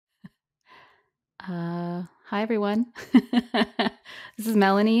Hi, everyone. This is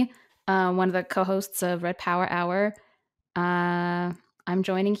Melanie, one of the co hosts of Red Power Hour. I'm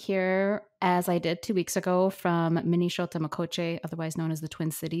joining here, as I did 2 weeks ago, from Minnesota Makoche, otherwise known as the Twin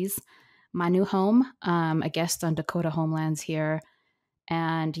Cities, my new home, a guest on Dakota Homelands here.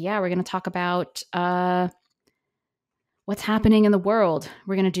 And yeah, we're going to talk about what's happening in the world.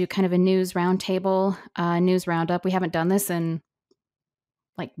 We're going to do kind of a news roundtable, news roundup. We haven't done this in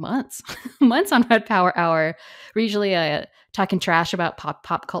like months, months on Red Power Hour. We're usually talking trash about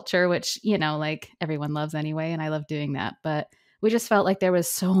pop culture, which like everyone loves anyway, and I love doing that. But we just felt like there was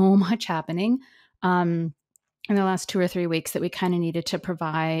so much happening um, in the last 2 or 3 weeks that we kind of needed to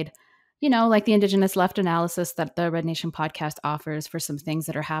provide, like the indigenous left analysis that the Red Nation podcast offers for some things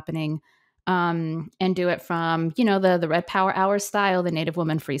that are happening. And do it from the Red Power Hour style, the Native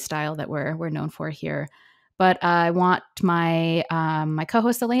Woman freestyle that we're known for here. But I want my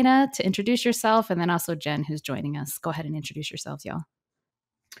co-host Elena to introduce yourself, and then also Jen, who's joining us. Go ahead and introduce yourselves, y'all.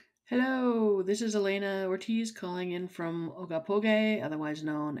 Hello, this is Elena Ortiz calling in from Ogapoge, otherwise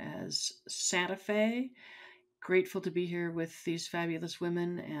known as Santa Fe. Grateful to be here with these fabulous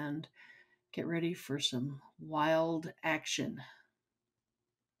women and get ready for some wild action.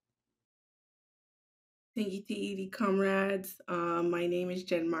 Thank you to the comrades. My name is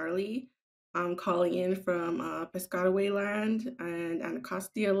Jen Marley. I'm calling in from Piscataway land and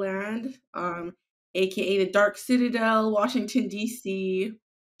Anacostia land, aka the Dark Citadel, Washington, D.C.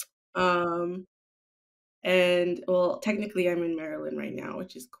 Um, and well, technically, I'm in Maryland right now,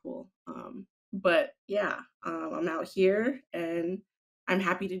 which is cool. But yeah, I'm out here and I'm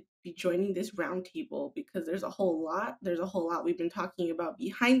happy to be joining this roundtable because there's a whole lot. There's a whole lot we've been talking about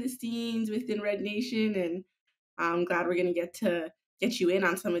behind the scenes within Red Nation, and I'm glad we're gonna get to get you in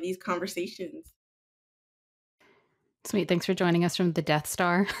on some of these conversations. Sweet, thanks for joining us from the Death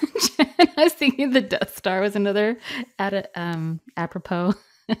Star. I was thinking the Death Star was another apropos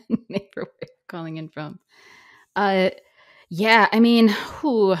name for where you're calling in from. Yeah, I mean,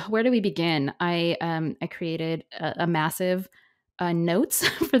 where do we begin? I created a massive notes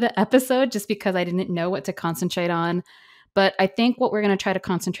for the episode just because I didn't know what to concentrate on. But I think what we're going to try to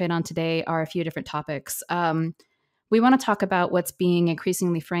concentrate on today are a few different topics. We want to talk about what's being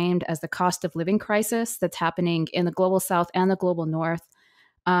increasingly framed as the cost of living crisis that's happening in the global south and the global north.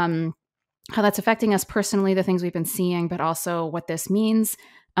 Um, how that's affecting us personally, the things we've been seeing, but also what this means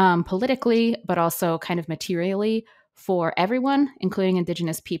politically, but also kind of materially for everyone, including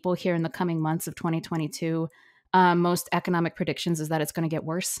Indigenous people here in the coming months of 2022. Most economic predictions is that it's going to get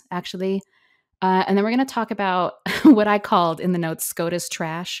worse, actually. And then we're going to talk about what I called in the notes SCOTUS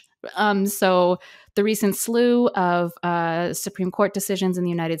trash. So the recent slew of Supreme Court decisions in the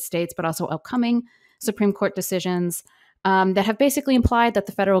United States, but also upcoming Supreme Court decisions that have basically implied that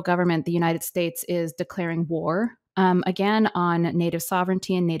the federal government, the United States, is declaring war again on Native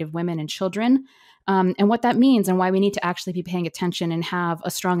sovereignty and Native women and children, and what that means and why we need to actually be paying attention and have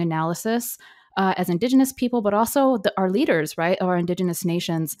a strong analysis as Indigenous people, but also our leaders, right, of our Indigenous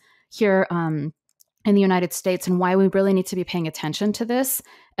nations here in the United States, and why we really need to be paying attention to this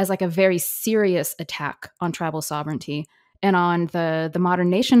as like a very serious attack on tribal sovereignty and on the modern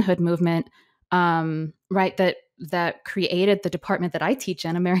nationhood movement, right? That created the department that I teach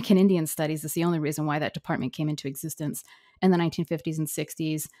in, American Indian Studies. Is the only reason why that department came into existence in the 1950s and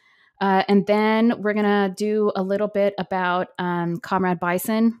 60s. And then we're gonna do a little bit about Comrade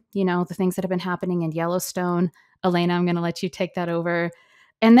Bison. The things that have been happening in Yellowstone. Elena, I'm gonna let you take that over.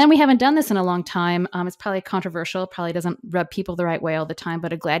 And then we haven't done this in a long time. It's probably controversial, probably doesn't rub people the right way all the time,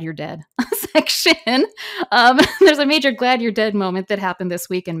 but a glad you're dead section. There's a major glad you're dead moment that happened this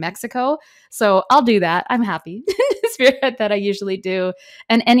week in Mexico. So I'll do that. I'm happy. Spirit that I usually do.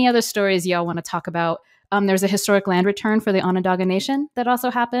 And any other stories y'all want to talk about. There's a historic land return for the Onondaga Nation that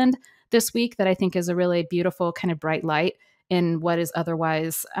also happened this week that I think is a really beautiful kind of bright light in what is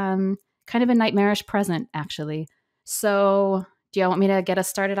otherwise kind of a nightmarish present, actually. So do y'all want me to get us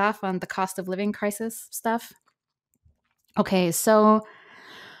started off on the cost of living crisis stuff? Okay, so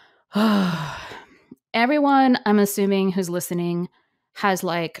everyone, I'm assuming, who's listening has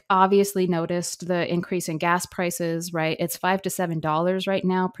like obviously noticed the increase in gas prices, right? It's $5 to $7 right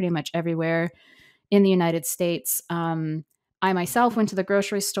now, pretty much everywhere in the United States. I myself went to the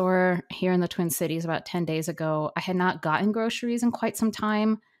grocery store here in the Twin Cities about 10 days ago. I had not gotten groceries in quite some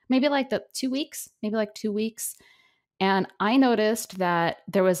time, maybe like 2 weeks, maybe like 2 weeks. And I noticed that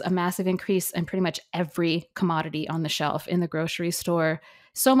there was a massive increase in pretty much every commodity on the shelf in the grocery store.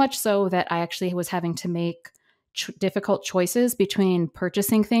 So much so that I actually was having to make difficult choices between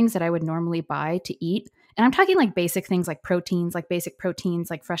purchasing things that I would normally buy to eat And I'm talking like basic things like proteins, like basic proteins,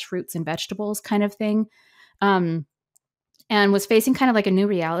 like fresh fruits and vegetables kind of thing. Um, and was facing kind of like a new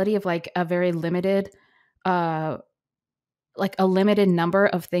reality of like a very limited, uh, like a limited number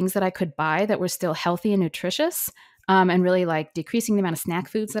of things that I could buy that were still healthy and nutritious. And really like decreasing the amount of snack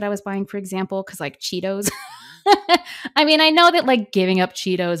foods that I was buying, for example, because like Cheetos. I mean, I know that like giving up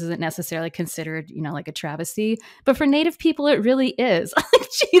Cheetos isn't necessarily considered, like a travesty, but for Native people, it really is. Like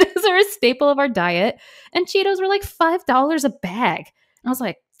Cheetos are a staple of our diet, and Cheetos were like $5 a bag. And I was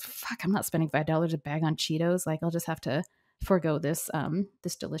like, fuck, I'm not spending $5 a bag on Cheetos. Like, I'll just have to forego this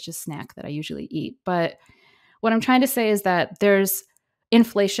delicious snack that I usually eat. But what I'm trying to say is that there's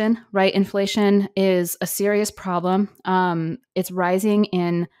inflation, right? Inflation is a serious problem. It's rising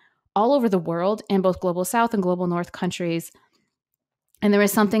in all over the world in both global South and global North countries. And there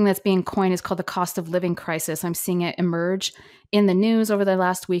is something that's being coined is called the cost of living crisis. I'm seeing it emerge in the news over the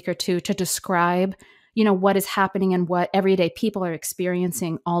last week or two to describe, what is happening and what everyday people are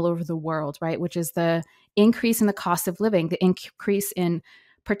experiencing all over the world, right? Which is the increase in the cost of living, the increase in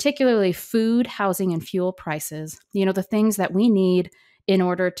particularly food, housing, and fuel prices, the things that we need in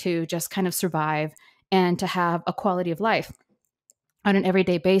order to just kind of survive and to have a quality of life on an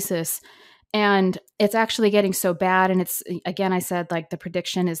everyday basis. And it's actually getting so bad. And it's, again, I said, like the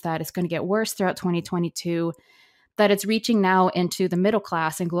prediction is that it's going to get worse throughout 2022, that it's reaching now into the middle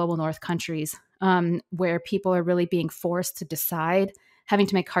class in global North countries, where people are really being forced to decide, having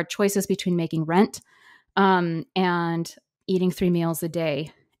to make hard choices between making rent and eating 3 meals a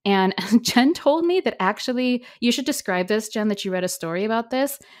day. And Jen told me that actually, you should describe this, Jen, that you read a story about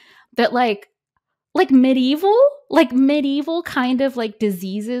this, that like medieval kind of like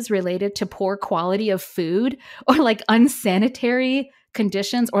diseases related to poor quality of food or like unsanitary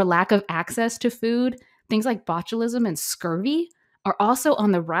conditions or lack of access to food, things like botulism and scurvy are also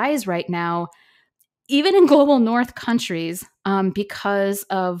on the rise right now, even in global North countries, because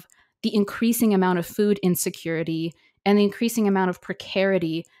of the increasing amount of food insecurity and the increasing amount of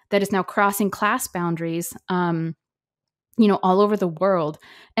precarity that is now crossing class boundaries, all over the world.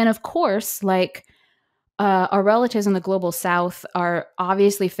 And of course, like our relatives in the global South are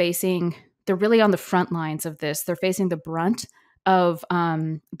obviously they're really on the front lines of this. They're facing the brunt of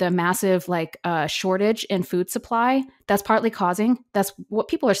the massive shortage in food supply. That's what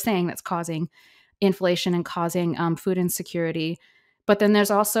people are saying that's causing inflation and causing food insecurity. But then there's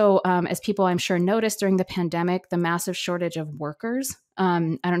also, as people I'm sure noticed during the pandemic, the massive shortage of workers. I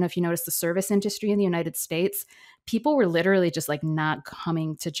don't know if you noticed the service industry in the United States. People were literally just like not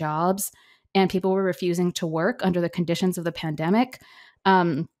coming to jobs, and people were refusing to work under the conditions of the pandemic.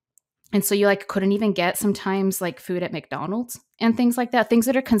 And so you like couldn't even get sometimes like food at McDonald's and things like that, things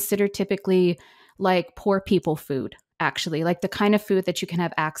that are considered typically like poor people food, actually, like the kind of food that you can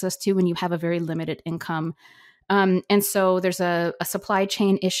have access to when you have a very limited income. And so there's a supply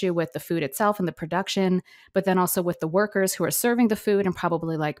chain issue with the food itself and the production, but then also with the workers who are serving the food and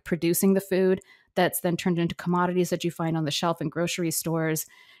probably like producing the food that's then turned into commodities that you find on the shelf in grocery stores.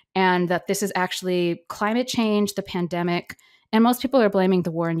 And that this is actually climate change, the pandemic, and most people are blaming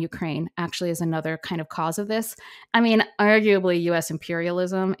the war in Ukraine actually as another kind of cause of this. I mean, arguably US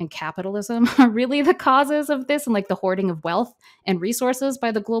imperialism and capitalism are really the causes of this, and like the hoarding of wealth and resources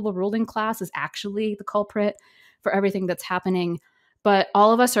by the global ruling class is actually the culprit for everything that's happening. But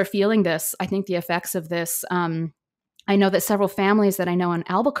all of us are feeling this. I think the effects of this. I know that several families that I know in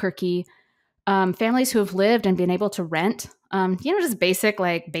Albuquerque, families who have lived and been able to rent, just basic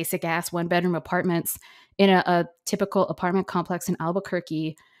ass 1-bedroom apartments in a typical apartment complex in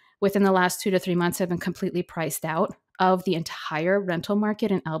Albuquerque, within the last 2 to 3 months have been completely priced out of the entire rental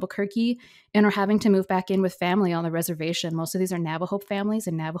market in Albuquerque and are having to move back in with family on the reservation. Most of these are Navajo families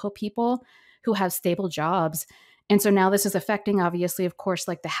and Navajo people who have stable jobs. And so now this is affecting, obviously, of course,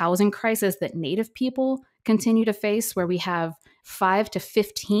 like the housing crisis that Native people continue to face, where we have 5 to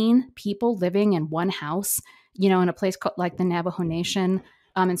 15 people living in one house, in a place called like the Navajo Nation.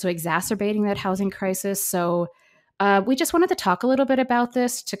 And so exacerbating that housing crisis. So we just wanted to talk a little bit about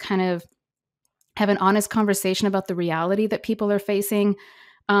this to kind of have an honest conversation about the reality that people are facing,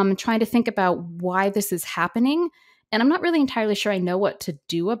 trying to think about why this is happening. And I'm not really entirely sure I know what to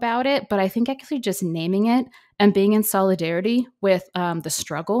do about it, but I think actually just naming it and being in solidarity with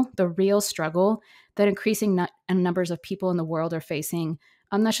the real struggle that increasing numbers of people in the world are facing.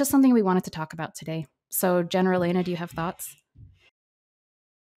 That's just something we wanted to talk about today. So, Jen or Elena, do you have thoughts?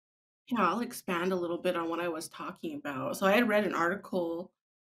 Yeah, I'll expand a little bit on what I was talking about. So I had read an article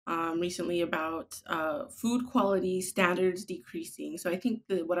recently about food quality standards decreasing. So I think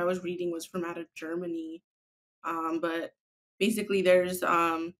what I was reading was from out of Germany, but basically there's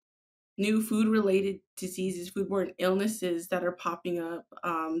new food related diseases, foodborne illnesses that are popping up,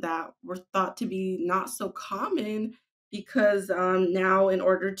 that were thought to be not so common because now, in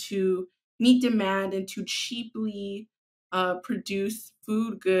order to meet demand and to cheaply produce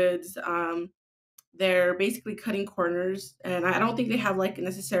food goods, they're basically cutting corners. And I don't think they have like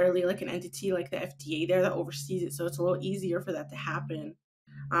necessarily like an entity like the FDA there that oversees it. So it's a little easier for that to happen.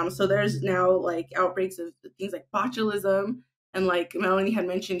 So there's now like outbreaks of things like botulism and, like Melanie had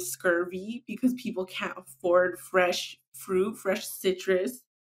mentioned, scurvy because people can't afford fresh fruit, fresh citrus.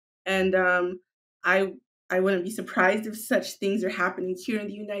 And I I wouldn't be surprised if such things are happening here in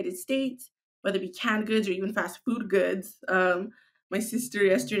the United States, whether it be canned goods or even fast food goods. My sister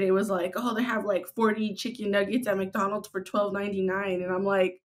yesterday was like, "Oh, they have like 40 chicken nuggets at McDonald's for 12.99," and I'm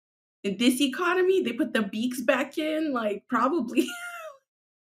like, "In this economy, they put the beaks back in, like probably."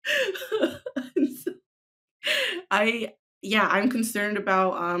 I Yeah, I'm concerned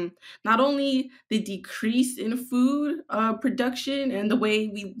about not only the decrease in food production and the way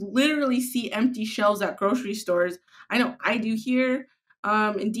we literally see empty shelves at grocery stores. I know I do here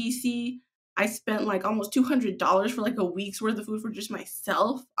in DC. I spent like almost $200 for like a week's worth of food for just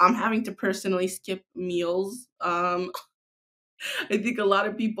myself. I'm having to personally skip meals. I think a lot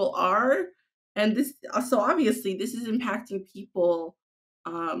of people are, and this so obviously this is impacting people,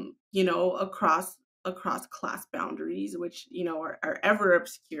 across class boundaries, which are ever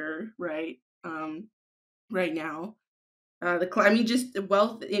obscure, right? Right now, I mean, just the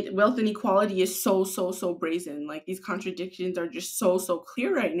wealth inequality is so brazen. Like these contradictions are just so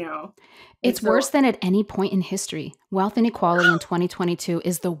clear right now, and It's so worse than at any point in history. Wealth inequality in 2022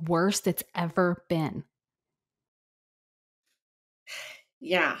 is the worst it's ever been.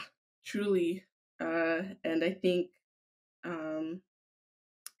 yeah, truly, and I think. Um,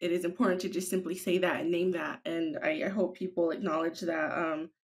 it is important to just simply say that and name that. And I hope people acknowledge that,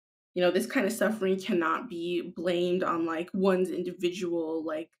 this kind of suffering cannot be blamed on like one's individual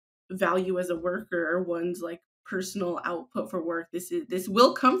like value as a worker or one's like personal output for work. This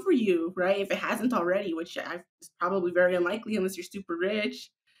will come for you, right? If it hasn't already, which is probably very unlikely unless you're super rich.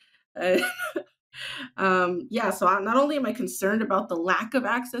 Uh, yeah, so not only am I concerned about the lack of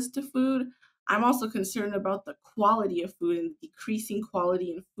access to food, I'm also concerned about the quality of food and decreasing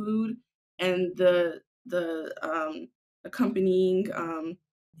quality in food and the accompanying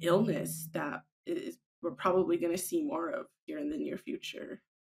illness that is we're probably going to see more of here in the near future.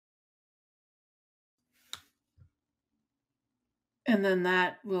 And then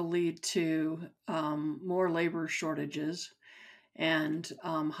that will lead to more labor shortages and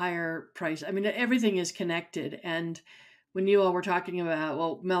higher price. I mean, everything is connected. And when you all were talking about,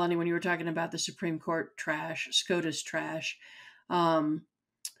 well, Melanie, when you were talking about the Supreme Court trash, SCOTUS trash, um,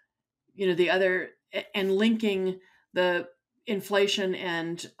 the other, and linking the inflation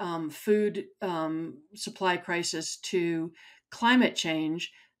and food supply crisis to climate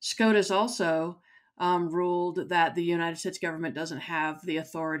change, SCOTUS also ruled that the United States government doesn't have the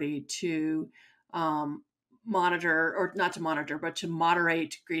authority to monitor, or not to monitor, but to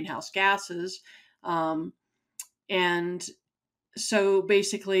moderate greenhouse gases. Um, and so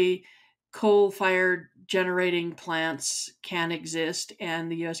basically, coal fired generating plants can exist, and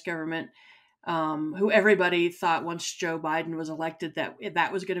the US government, who everybody thought once Joe Biden was elected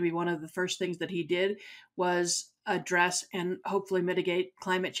that was going to be one of the first things that he did was address and hopefully mitigate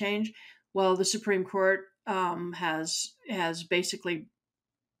climate change. Well, the Supreme Court has basically,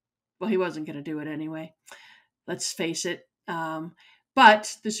 well, he wasn't going to do it anyway. Let's face it.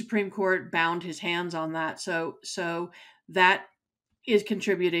 But the Supreme Court bound his hands on that, so that is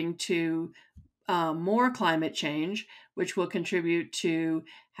contributing to more climate change, which will contribute to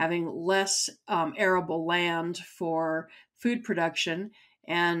having less arable land for food production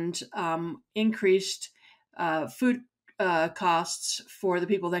and increased food costs for the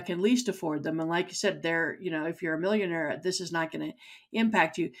people that can least afford them. And like you said, if you're a millionaire, this is not going to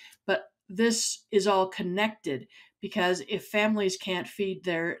impact you. But this is all connected, because if families can't feed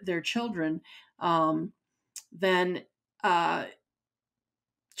their children, then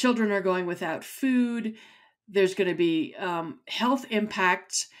children are going without food. There's going to be health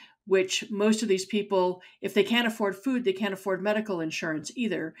impacts, which most of these people, if they can't afford food, they can't afford medical insurance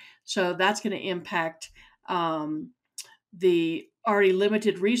either. So that's going to impact the already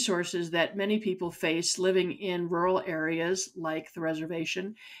limited resources that many people face living in rural areas like the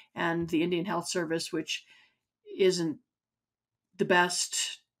reservation and the Indian Health Service, which isn't the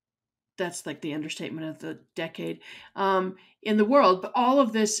best. That's like the understatement of the decade in the world. But all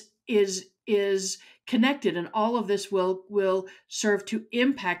of this is connected, and all of this will serve to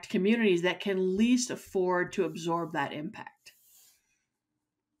impact communities that can least afford to absorb that impact.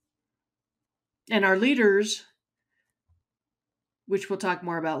 And our leaders, which we'll talk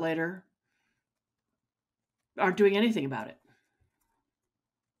more about later, aren't doing anything about it.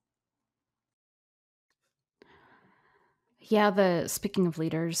 Yeah, speaking of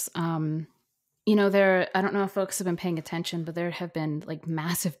leaders, there, I don't know if folks have been paying attention, but there have been like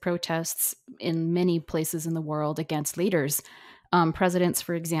massive protests in many places in the world against leaders. Presidents,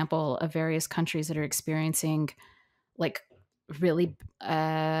 for example, of various countries that are experiencing like really,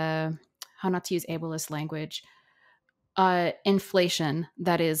 how not to use ableist language, inflation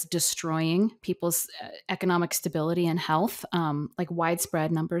that is destroying people's economic stability and health, like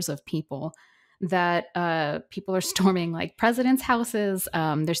widespread numbers of people that people are storming like presidents' houses.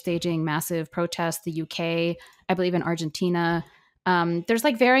 They're staging massive protests. The UK, I believe in Argentina. There's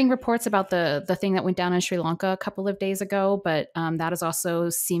like varying reports about the thing that went down in Sri Lanka a couple of days ago, but that is also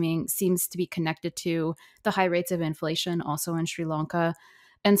seems to be connected to the high rates of inflation also in Sri Lanka.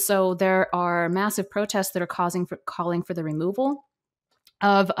 And so there are massive protests that are calling for the removal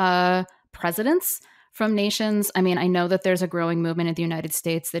of presidents from nations. I mean, I know that there's a growing movement in the United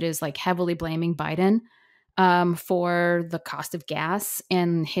States that is like heavily blaming Biden for the cost of gas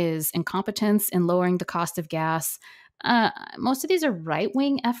and his incompetence in lowering the cost of gas. Most of these are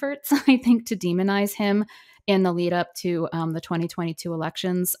right-wing efforts, I think, to demonize him in the lead up to the 2022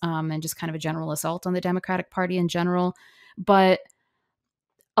 elections, and just kind of a general assault on the Democratic Party in general. But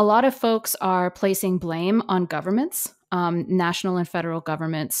a lot of folks are placing blame on governments, national and federal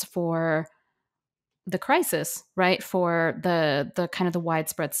governments, for the crisis, right? For the kind of the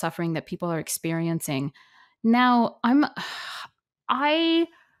widespread suffering that people are experiencing. Now, I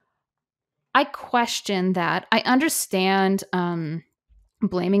I question that. I understand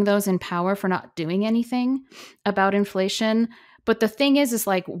blaming those in power for not doing anything about inflation. But the thing is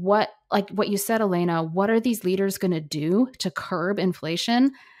like what you said, Elena, what are these leaders going to do to curb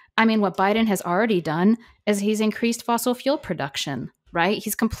inflation? I mean, what Biden has already done is he's increased fossil fuel production, right?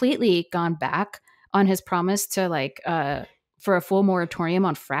 He's completely gone back on his promise to for a full moratorium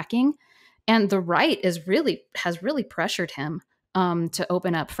on fracking. And the right has really pressured him to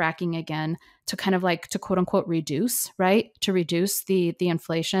open up fracking again, to kind of like to quote unquote reduce, right? To reduce the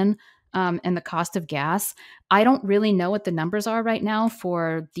inflation and the cost of gas. I don't really know what the numbers are right now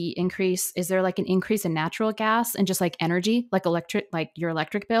for the increase. Is there like an increase in natural gas and just like energy, like your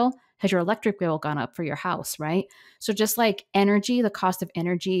electric bill? Has your electric bill gone up for your house, right? So just like energy, the cost of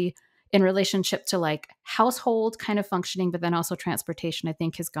energy in relationship to like household kind of functioning, but then also transportation, I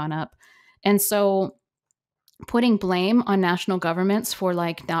think has gone up. And so putting blame on national governments for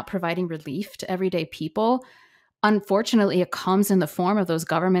like not providing relief to everyday people, unfortunately, it comes in the form of those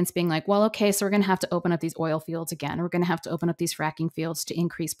governments being like, well, okay, so we're going to have to open up these oil fields again. We're going to have to open up these fracking fields to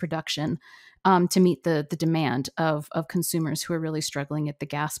increase production, to meet the demand of consumers who are really struggling at the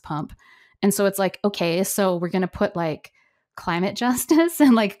gas pump. And so it's like, okay, so we're going to put like climate justice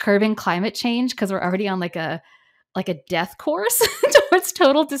and like curbing climate change because we're already on like a death course towards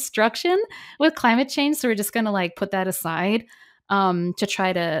total destruction with climate change. So we're just going to like put that aside to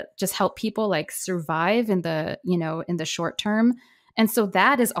try to just help people like survive in the short term. And so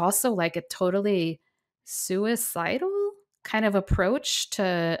that is also like a totally suicidal kind of approach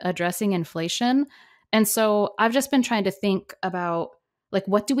to addressing inflation. And so I've just been trying to think about like,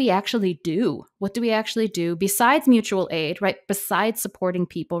 what do we actually do? What do we actually do besides mutual aid, right? Besides supporting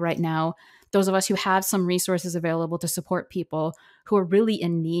people right now, those of us who have some resources available to support people who are really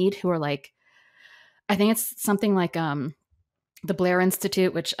in need, who are like, I think it's something like the Blair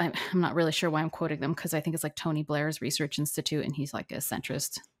Institute, which I'm not really sure why I'm quoting them because I think it's like Tony Blair's research institute and he's like a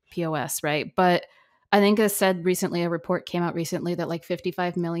centrist POS, right? But I think it said recently, a report came out recently that like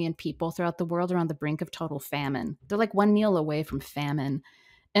 55 million people throughout the world are on the brink of total famine. They're like one meal away from famine.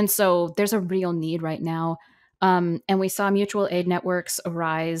 And so there's a real need right now. And we saw mutual aid networks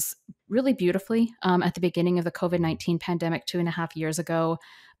arise really beautifully at the beginning of the COVID-19 pandemic 2.5 years ago.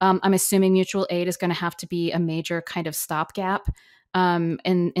 I'm assuming mutual aid is going to have to be a major kind of stopgap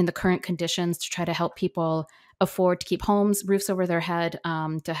in the current conditions to try to help people afford to keep roofs over their head,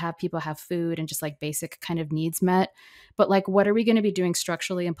 to have people have food and just like basic kind of needs met. But like, what are we going to be doing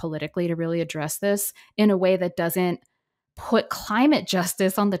structurally and politically to really address this in a way that doesn't put climate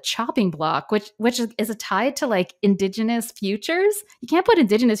justice on the chopping block, which is tied to like indigenous futures? You can't put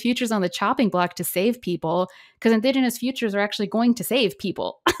indigenous futures on the chopping block to save people because indigenous futures are actually going to save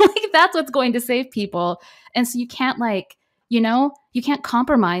people. Like that's what's going to save people. And so you can't you can't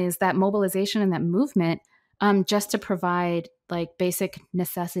compromise that mobilization and that movement just to provide like basic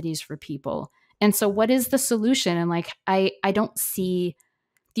necessities for people. And so what is the solution? And like I don't see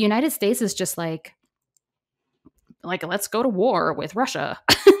the United States is just like let's go to war with Russia.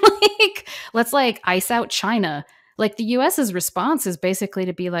 let's like ice out China. Like the US's response is basically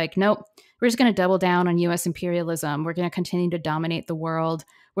to be like, nope, we're just going to double down on US imperialism. We're going to continue to dominate the world.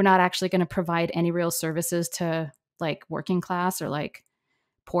 We're not actually going to provide any real services to like working class or like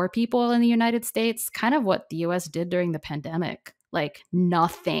poor people in the United States. Kind of what the US did during the pandemic. Like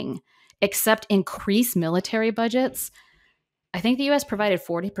nothing except increase military budgets. I think the US provided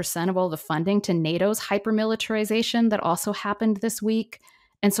 40% of all the funding to NATO's hypermilitarization that also happened this week.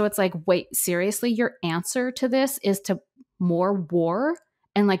 And so it's like, wait, seriously, your answer to this is to more war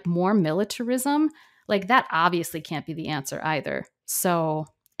and like more militarism? Like that obviously can't be the answer either. So,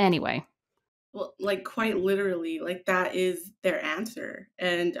 anyway. Well, like quite literally, like that is their answer.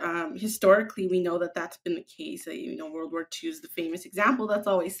 And historically, we know that that's been the case. World War II is the famous example that's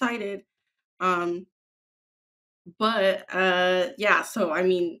always cited. Um, but yeah, so I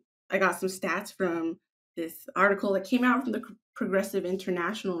mean, I got some stats from this article that came out from the Progressive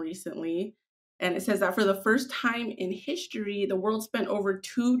International recently, and it says that for the first time in history, the world spent over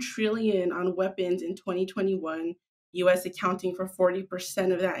 2 trillion on weapons in 2021, US accounting for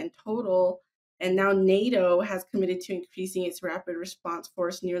 40% of that in total. And now NATO has committed to increasing its rapid response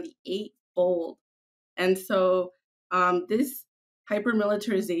force nearly eightfold. And so this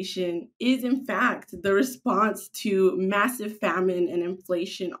hypermilitarization is, in fact, the response to massive famine and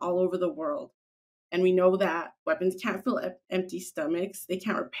inflation all over the world. And we know that weapons can't fill empty stomachs, they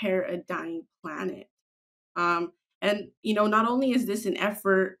can't repair a dying planet. And not only is this an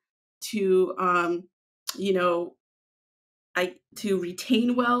effort to, you know, to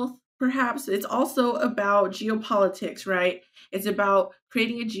retain wealth, perhaps. It's also about geopolitics, right? It's about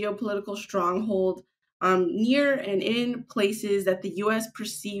creating a geopolitical stronghold near and in places that the US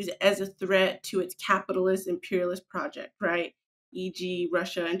perceives as a threat to its capitalist imperialist project, right? E.g.,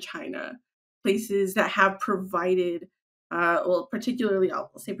 Russia and China. Places that have provided, I'll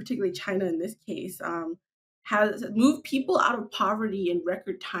say particularly China in this case, has moved people out of poverty in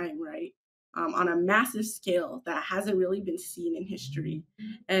record time, right? On a massive scale that hasn't really been seen in history.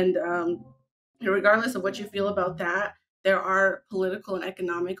 And regardless of what you feel about that, there are political and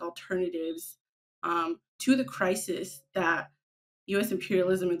economic alternatives to the crisis that US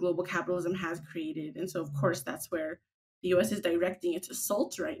imperialism and global capitalism has created. And so, of course, that's where the US is directing its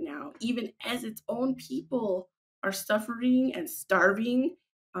assaults right now, even as its own people are suffering and starving.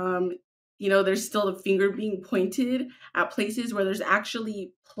 Um, there's still the finger being pointed at places where there's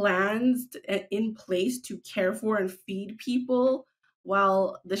actually plans in place to care for and feed people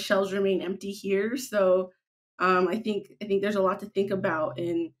while the shelves remain empty here. So I think there's a lot to think about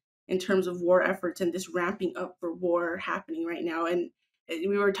in terms of war efforts and this ramping up for war happening right now. And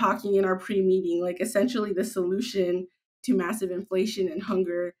we were talking in our pre-meeting, like essentially the solution to massive inflation and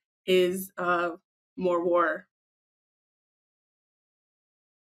hunger is more war.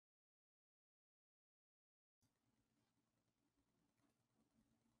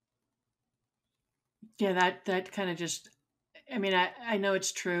 Yeah, that kind of just, I mean, I know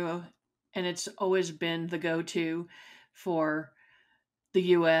it's true, and it's always been the go-to for the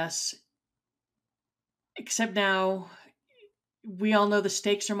US, except now we all know the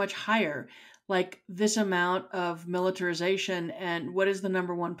stakes are much higher. Like this amount of militarization, and what is the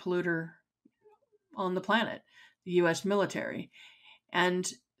number one polluter on the planet? The US military.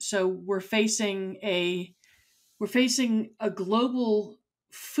 And so we're facing a global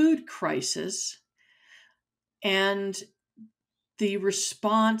food crisis, and the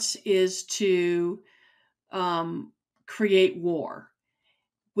response is to create war,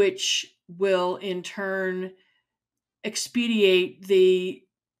 which will in turn expedite the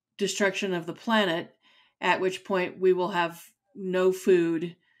destruction of the planet, at which point we will have no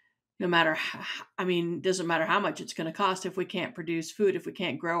food, no matter how, I mean, it doesn't matter how much it's going to cost. If we can't produce food, if we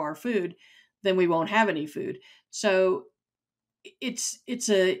can't grow our food, then we won't have any food. So it's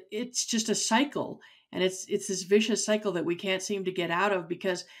just a cycle, and it's this vicious cycle that we can't seem to get out of,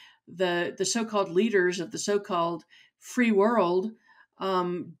 because the so-called leaders of the so-called free world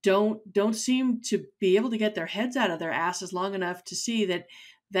don't seem to be able to get their heads out of their asses long enough to see that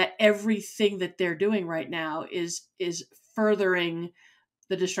everything that they're doing right now is furthering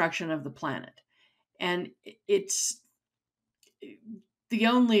the destruction of the planet. And it's the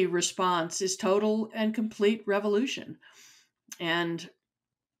only response is total and complete revolution. And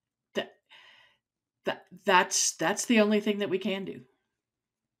that that's the only thing that we can do.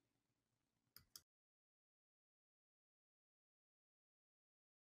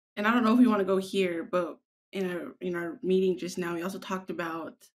 And I don't know if we want to go here, but in our meeting just now, we also talked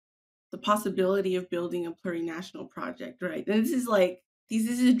about the possibility of building a plurinational project, right? And this is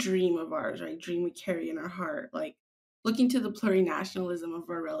a dream of ours, right? Dream we carry in our heart, like looking to the plurinationalism of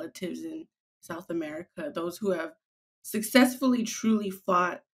our relatives in South America, those who have successfully truly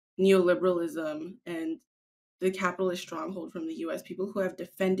fought neoliberalism and the capitalist stronghold from the US, people who have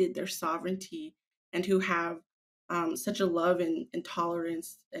defended their sovereignty and who have such a love and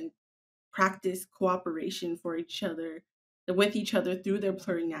tolerance and practice cooperation for each other, with each other through their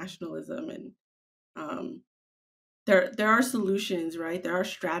plurinationalism. And um, there are solutions, right? There are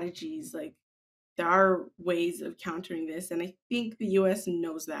strategies, like there are ways of countering this, and I think the US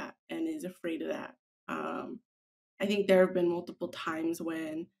knows that and is afraid of that. I think there have been multiple times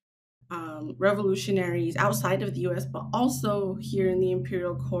when revolutionaries outside of the US, but also here in the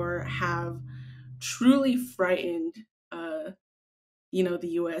imperial core, have truly frightened the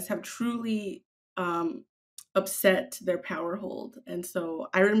US, have truly upset their power hold. And so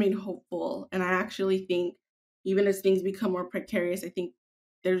I remain hopeful, and I actually think even as things become more precarious, I think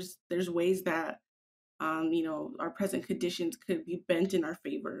there's ways that our present conditions could be bent in our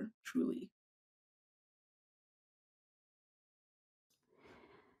favor, truly.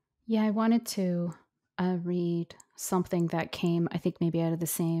 Yeah, I wanted to read something that came, I think, maybe out of the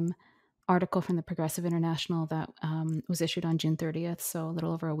same article from the Progressive International that was issued on June 30th, so a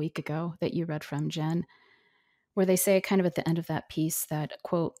little over a week ago, that you read from, Jen, where they say kind of at the end of that piece that,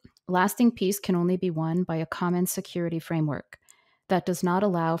 quote, lasting peace can only be won by a common security framework that does not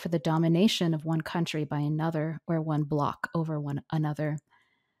allow for the domination of one country by another or one bloc over one another,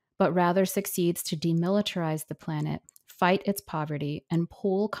 but rather succeeds to demilitarize the planet, fight its poverty, and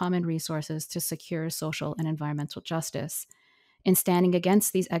pool common resources to secure social and environmental justice. In standing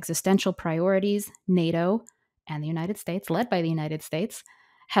against these existential priorities, NATO and the United States, led by the United States,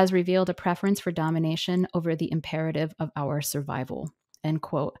 has revealed a preference for domination over the imperative of our survival, end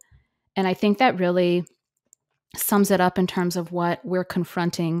quote. And I think that really sums it up in terms of what we're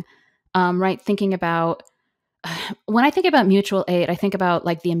confronting, right? Thinking about, when I think about mutual aid, I think about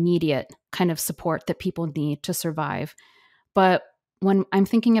like the immediate kind of support that people need to survive. But when I'm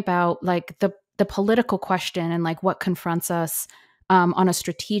thinking about like the political question and like what confronts us on a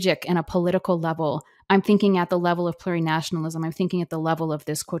strategic and a political level, I'm thinking at the level of plurinationalism. I'm thinking at the level of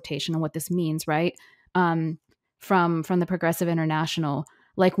this quotation and what this means, right? From the Progressive International,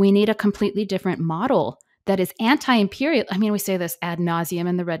 like we need a completely different model that is anti-imperial. I mean, we say this ad nauseum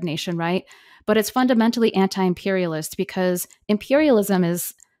in the Red Nation, right? But it's fundamentally anti-imperialist because imperialism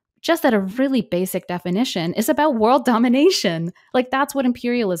is, just at a really basic definition, is about world domination. Like that's what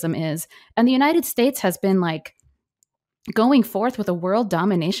imperialism is. And the United States has been like going forth with a world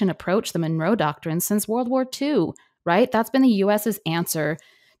domination approach, the Monroe Doctrine, since World War II, right? That's been the US's answer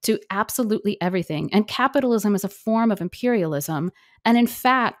to absolutely everything. And capitalism is a form of imperialism. And in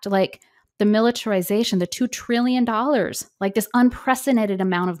fact, like the militarization, the $2 trillion, like this unprecedented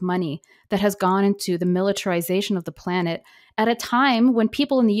amount of money that has gone into the militarization of the planet at a time when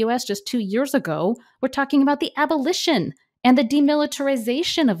people in the US just 2 years ago were talking about the abolition and the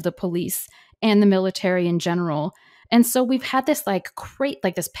demilitarization of the police and the military in general. And so we've had this like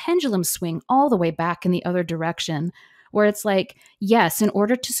this pendulum swing all the way back in the other direction, where it's like, yes, in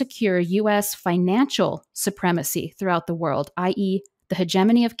order to secure US financial supremacy throughout the world, i.e., the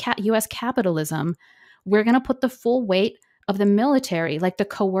hegemony of US capitalism, we're going to put the full weight of the military, like the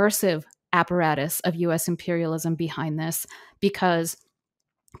coercive apparatus of US imperialism behind this, because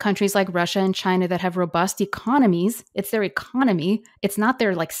countries like Russia and China that have robust economies, it's their economy, it's not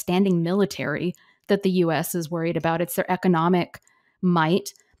their like standing military that the US is worried about. It's their economic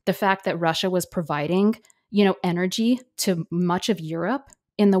might. The fact that Russia was providing, energy to much of Europe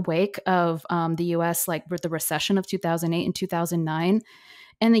in the wake of the US, like with the recession of 2008 and 2009.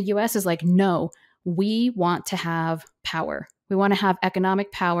 And the US is like, no, we want to have power. We want to have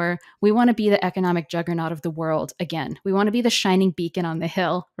economic power. We want to be the economic juggernaut of the world again. We want to be the shining beacon on the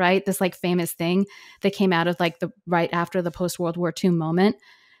hill, right? This like famous thing that came out of like the right after the post-World War II moment.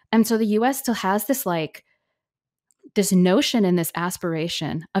 And so the US still has this like this notion and this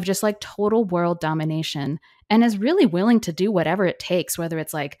aspiration of just like total world domination, and is really willing to do whatever it takes, whether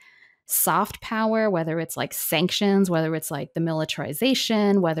it's like soft power, whether it's like sanctions, whether it's like the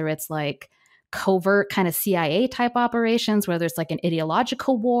militarization, whether it's like covert kind of CIA type operations, whether it's like an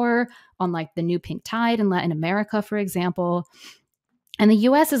ideological war on like the new pink tide in Latin America, for example. And the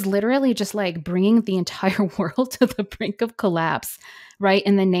US is literally just like bringing the entire world to the brink of collapse, right?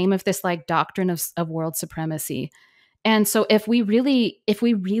 In the name of this like doctrine of world supremacy. And so if we really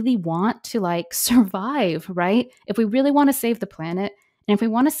want to like survive, right? If we really want to save the planet and if we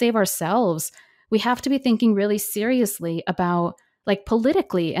want to save ourselves, we have to be thinking really seriously about like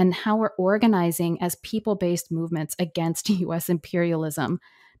politically and how we're organizing as people-based movements against US imperialism.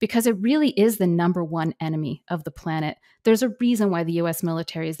 because it really is the number one enemy of the planet. There's a reason why the US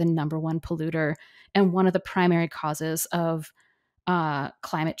military is the number one polluter and one of the primary causes of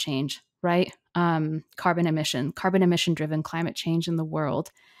climate change, right? Carbon emission driven climate change in the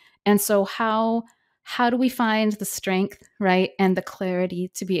world. And so how do we find the strength, right, and the clarity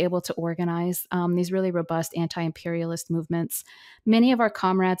to be able to organize these really robust anti-imperialist movements? Many of our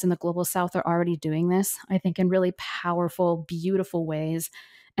comrades in the global South are already doing this, I think, in really powerful, beautiful ways.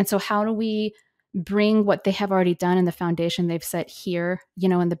 And so how do we bring what they have already done and the foundation they've set here,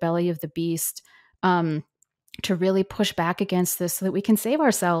 in the belly of the beast, to really push back against this so that we can save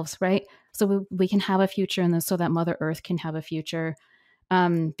ourselves, right? So we can have a future in this, so that Mother Earth can have a future.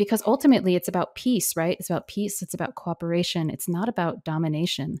 Because ultimately it's about peace, right? It's about peace. It's about cooperation. It's not about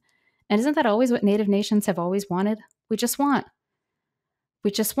domination. And isn't that always what Native nations have always wanted? We just want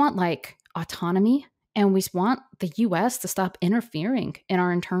like autonomy, and we want the US to stop interfering in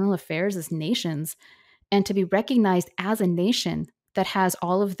our internal affairs as nations and to be recognized as a nation that has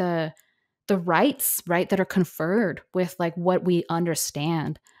all of the rights, right, that are conferred with like what we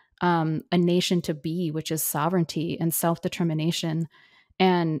understand a nation to be, which is sovereignty and self-determination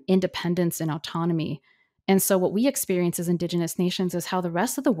and independence and autonomy. And so what we experience as indigenous nations is how the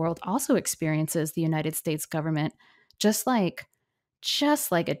rest of the world also experiences the United States government, just like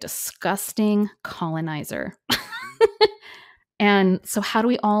a disgusting colonizer. And so how do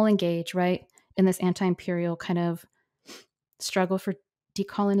we all engage, right, in this anti-imperial kind of struggle for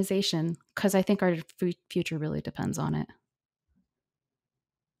decolonization? Because I think our future really depends on it.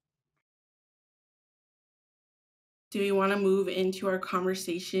 Do we want to move into our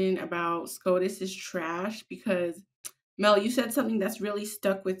conversation about SCOTUS is trash? Because Mel, you said something that's really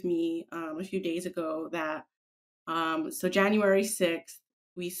stuck with me a few days ago. That so January 6th,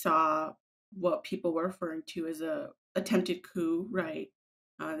 we saw what people were referring to as a attempted coup, right?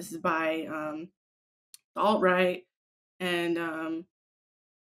 This is by the alt-right, and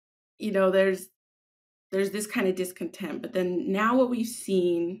there's this kind of discontent. But then now what we've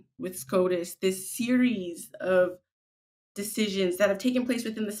seen with SCOTUS, this series of decisions that have taken place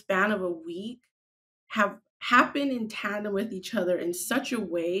within the span of a week, have happened in tandem with each other in such a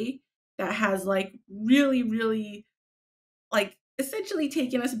way that has like really, really like essentially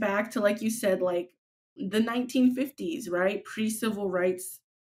taken us back to, like you said, like the 1950s, right? Pre-civil rights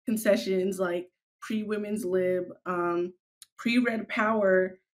concessions, like pre-women's lib, pre-red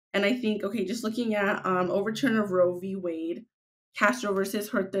power. And I think, okay, just looking at overturn of Roe v. Wade, Castro versus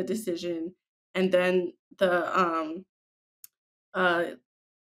Huerta decision, and then the uh,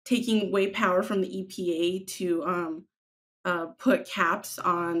 taking away power from the EPA to put caps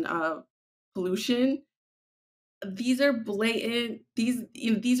on pollution. These are blatant.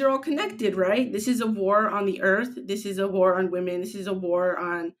 These are all connected, right? This is a war on the earth. This is a war on women. This is a war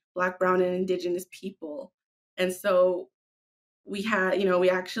on Black, Brown, and Indigenous people. And so we had,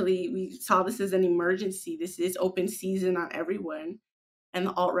 we saw this as an emergency. This is open season on everyone, and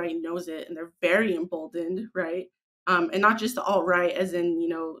the alt right knows it, and they're very emboldened, right? And not just the alt right, as in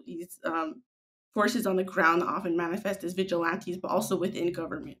these forces on the ground that often manifest as vigilantes, but also within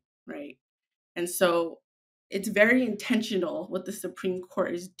government, right? And so it's very intentional what the Supreme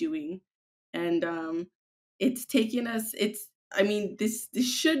Court is doing, and it's taken us. This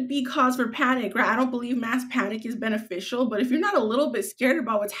should be cause for panic, right? I don't believe mass panic is beneficial, but if you're not a little bit scared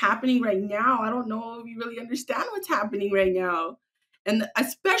about what's happening right now, I don't know if you really understand what's happening right now. And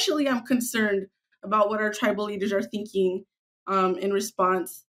especially, I'm concerned about what our tribal leaders are thinking in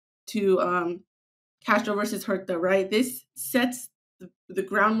response to Castro versus Huerta, right? This sets the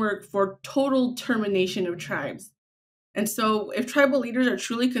groundwork for total termination of tribes. And so if tribal leaders are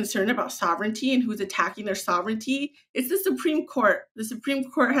truly concerned about sovereignty and who's attacking their sovereignty, it's the Supreme Court. The Supreme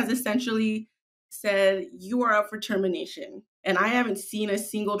Court has essentially said, you are up for termination. And I haven't seen a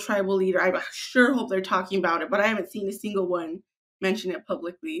single tribal leader, I sure hope they're talking about it, but I haven't seen a single one mention it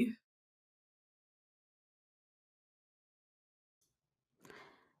publicly.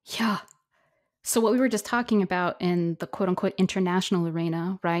 Yeah. So what we were just talking about in the quote unquote international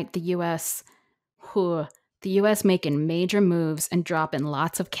arena, right? The US making major moves and dropping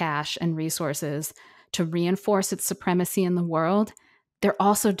lots of cash and resources to reinforce its supremacy in the world. They're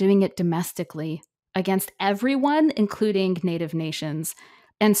also doing it domestically against everyone, including Native nations.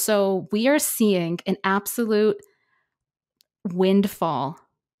 And so we are seeing an absolute windfall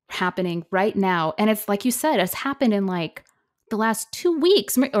happening right now. And it's like you said, it's happened in like the last 2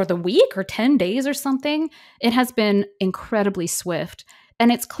 weeks or the week or 10 days or something. It has been incredibly swift.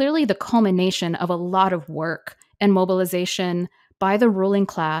 And it's clearly the culmination of a lot of work and mobilization by the ruling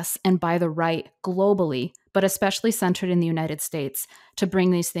class and by the right globally, but especially centered in the United States, to bring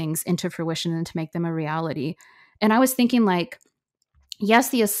these things into fruition and to make them a reality. And I was thinking, like, yes,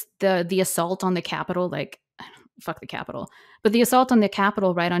 the assault on the Capitol, like, fuck the Capitol, but the assault on the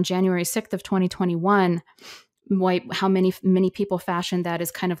Capitol, right, on January 6th of 2021, how many people fashioned that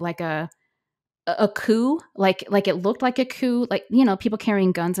as kind of like a coup, like it looked like a coup, like, you know, people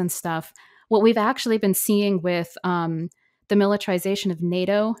carrying guns and stuff. What we've actually been seeing with the militarization of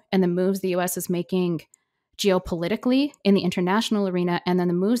NATO and the moves the US is making geopolitically in the international arena, and then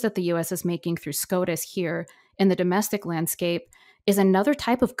the moves that the US is making through SCOTUS here in the domestic landscape, is another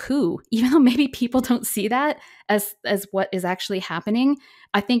type of coup, even though maybe people don't see that as what is actually happening.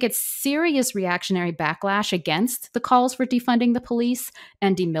 I think it's serious reactionary backlash against the calls for defunding the police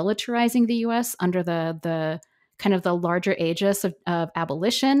and demilitarizing the US under the kind of the larger aegis of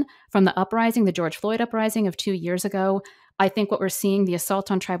abolition from the uprising, the George Floyd uprising of 2 years ago. I think what we're seeing, the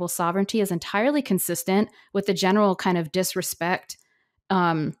assault on tribal sovereignty, is entirely consistent with the general kind of disrespect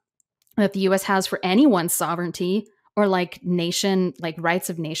that the US has for anyone's sovereignty or like nation, like rights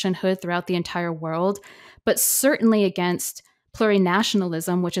of nationhood throughout the entire world, but certainly against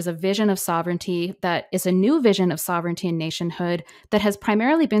plurinationalism, which is a vision of sovereignty that is a new vision of sovereignty and nationhood that has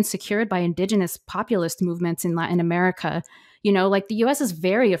primarily been secured by indigenous populist movements in Latin America. You know, like the US is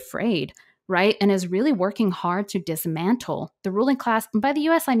very afraid, right? And is really working hard to dismantle the ruling class. And by the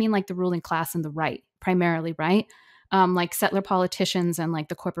US, I mean like the ruling class and the right, primarily, right? Like settler politicians and like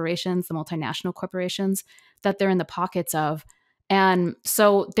the corporations, the multinational corporations that they're in the pockets of. And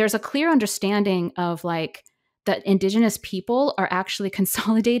so there's a clear understanding of like that indigenous people are actually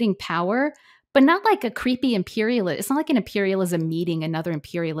consolidating power, but not like a creepy imperialist. It's not like an imperialism meeting another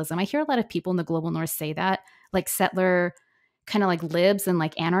imperialism. I hear a lot of people in the global north say that, like settler kind of like libs and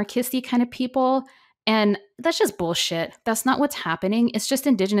like anarchisty kind of people. And that's just bullshit. That's not what's happening. It's just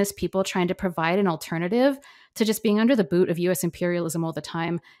indigenous people trying to provide an alternative to just being under the boot of US imperialism all the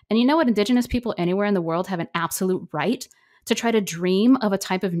time. And you know what? Indigenous people anywhere in the world have an absolute right to try to dream of a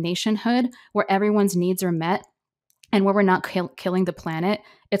type of nationhood where everyone's needs are met and where we're not killing the planet.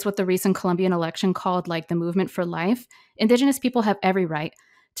 It's what the recent Colombian election called like the movement for life. Indigenous people have every right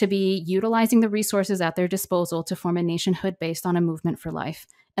to be utilizing the resources at their disposal to form a nationhood based on a movement for life.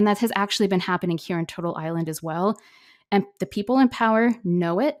 And that has actually been happening here in Turtle Island as well. And the people in power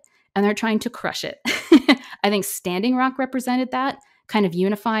know it, and they're trying to crush it. I think Standing Rock represented that, kind of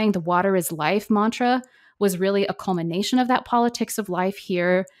unifying the water is life mantra was really a culmination of that politics of life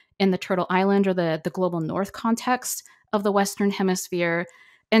here in the Turtle Island or the global north context of the Western Hemisphere.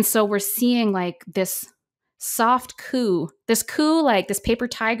 And so we're seeing like this soft coup, like this paper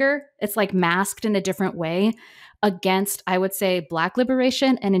tiger, it's like masked in a different way against, I would say, Black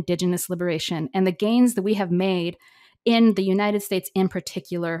liberation and Indigenous liberation and the gains that we have made in the United States in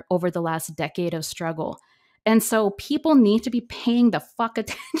particular over the last decade of struggle. And so people need to be paying the fuck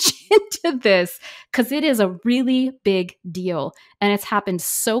attention to this because it is a really big deal. And it's happened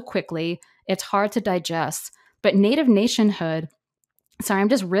so quickly. It's hard to digest. But Native nationhood, sorry, I'm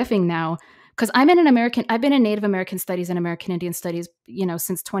just riffing now because I've been in Native American studies and American Indian studies, you know,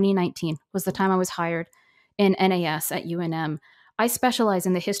 since 2019 was the time I was hired in NAS at UNM. I specialize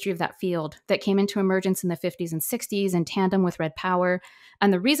in the history of that field that came into emergence in the 50s and 60s in tandem with Red Power.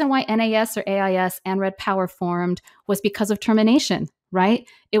 And the reason why NAS or AIS and Red Power formed was because of termination, right?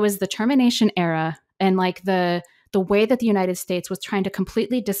 It was the termination era and like the way that the United States was trying to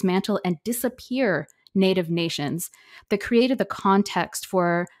completely dismantle and disappear Native nations that created the context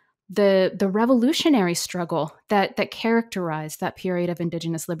for the revolutionary struggle that characterized that period of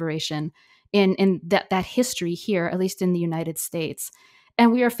Indigenous liberation in that history here, at least in the United States.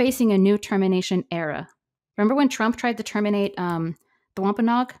 And we are facing a new termination era. Remember when Trump tried to terminate the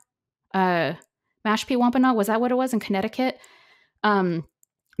Wampanoag? Mashpee Wampanoag, was that what it was in Connecticut?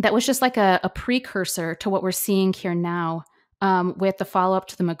 That was just like a precursor to what we're seeing here now with the follow-up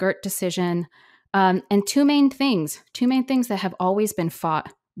to the McGirt decision. And two main things that have always been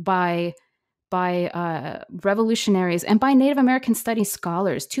fought by revolutionaries and by Native American studies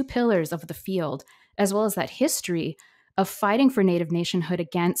scholars, two pillars of the field, as well as that history of fighting for Native nationhood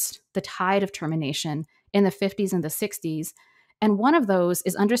against the tide of termination in the 50s and the 60s. And one of those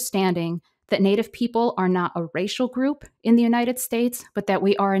is understanding that Native people are not a racial group in the United States, but that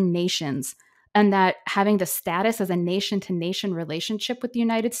we are nations, and that having the status as a nation-to-nation relationship with the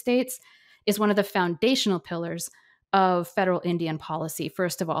United States is one of the foundational pillars of federal Indian policy,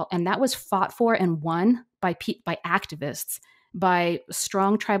 first of all. And that was fought for and won by activists, by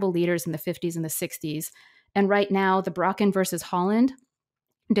strong tribal leaders in the 50s and the 60s. And right now, the Brocken versus Holland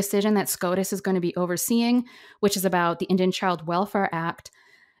decision that SCOTUS is going to be overseeing, which is about the Indian Child Welfare Act.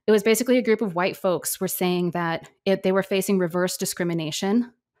 It was basically a group of white folks were saying that they were facing reverse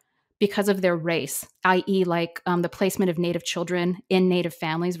discrimination because of their race, i.e., like the placement of Native children in Native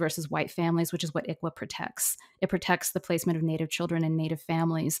families versus white families, which is what ICWA protects. It protects the placement of Native children in Native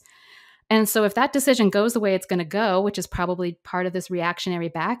families. And so if that decision goes the way it's going to go, which is probably part of this reactionary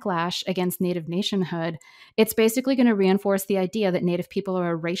backlash against Native nationhood, it's basically going to reinforce the idea that Native people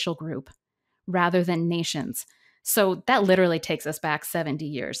are a racial group rather than nations. So that literally takes us back 70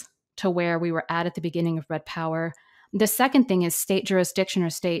 years to where we were at the beginning of Red Power. The second thing is state jurisdiction or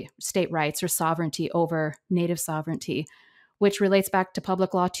state rights or sovereignty over Native sovereignty, which relates back to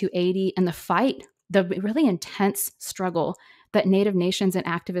Public Law 280 and the fight, the really intense struggle that Native nations and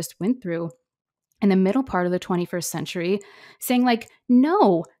activists went through in the middle part of the 21st century, saying like,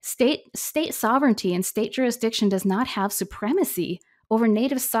 no, state sovereignty and state jurisdiction does not have supremacy over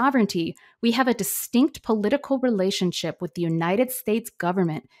Native sovereignty. We have a distinct political relationship with the United States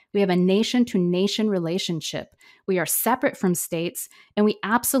government. We have a nation-to-nation relationship. We are separate from states, and we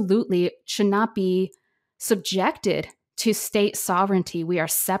absolutely should not be subjected to state sovereignty. We are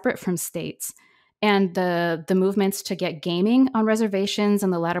separate from states. And the movements to get gaming on reservations in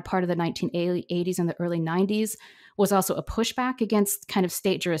the latter part of the 1980s and the early 90s was also a pushback against kind of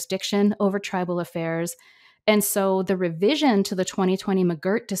state jurisdiction over tribal affairs. And so the revision to the 2020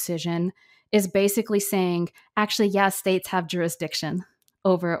 McGirt decision is basically saying, actually, yes, states have jurisdiction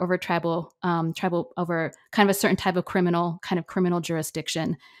over tribal over kind of a certain type of criminal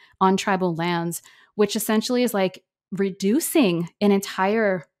jurisdiction on tribal lands, which essentially is like reducing an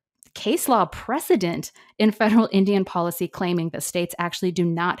entire case law precedent in federal Indian policy claiming that states actually do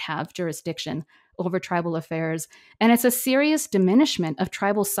not have jurisdiction over tribal affairs. And it's a serious diminishment of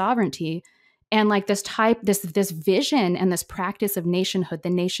tribal sovereignty and like this vision and this practice of nationhood, the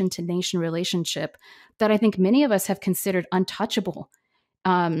nation to nation relationship that I think many of us have considered untouchable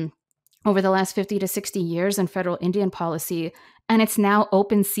over the last 50 to 60 years in federal Indian policy. And it's now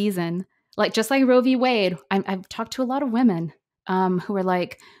open season. Like just like Roe v. Wade, I've talked to a lot of women who are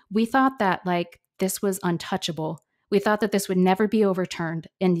like, we thought that like this was untouchable. We thought that this would never be overturned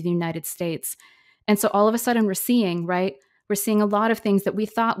in the United States. And so all of a sudden we're seeing a lot of things that we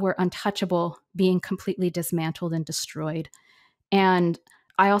thought were untouchable being completely dismantled and destroyed. And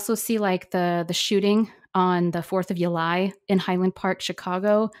I also see like the shooting on the 4th of July in Highland Park,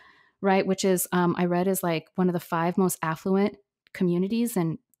 Chicago, right? Which is, I read is like one of the 5 most affluent communities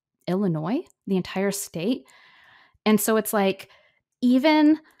in Illinois, the entire state. And so it's like,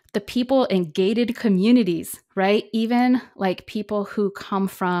 even the people in gated communities, right? Even like people who come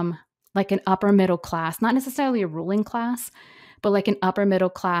from like an upper middle class, not necessarily a ruling class, but like an upper middle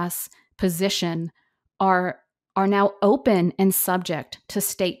class position are now open and subject to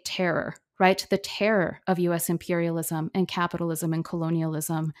state terror, right? To the terror of US imperialism and capitalism and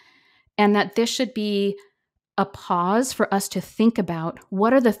colonialism. And that this should be a pause for us to think about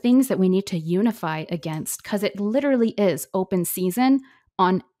what are the things that we need to unify against, because it literally is open season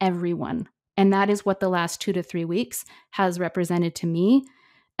on everyone. And that is what the last 2 to 3 weeks has represented to me.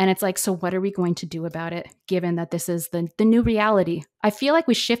 And it's like, so what are we going to do about it, given that this is the new reality? I feel like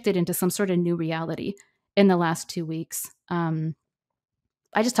we shifted into some sort of new reality in the last 2 weeks. I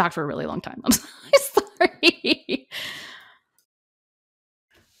just talked for a really long time. I'm sorry.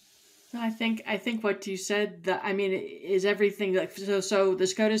 I think what you said, is everything like so the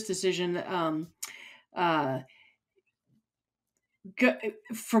SCOTUS decision.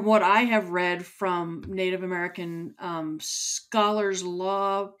 From what I have read from Native American scholars,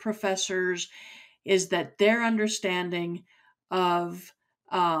 law professors, is that their understanding of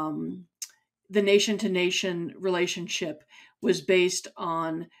the nation to nation relationship was based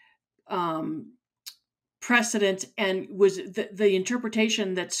on precedent, and was the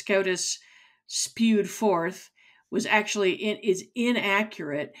interpretation that SCOTUS spewed forth was actually is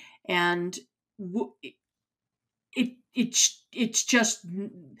inaccurate, and it's just,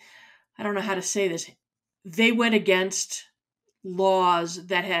 I don't know how to say this. They went against laws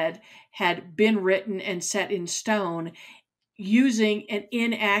that had been written and set in stone, using an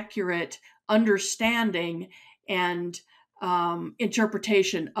inaccurate understanding and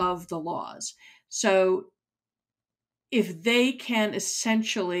interpretation of the laws. So if they can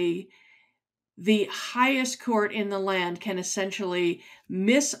essentially, the highest court in the land can essentially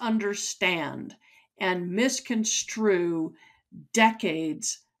misunderstand and misconstrue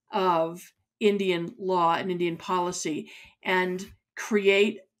decades of Indian law and Indian policy and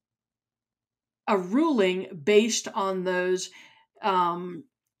create a ruling based on those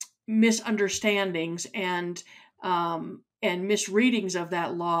misunderstandings and misreadings of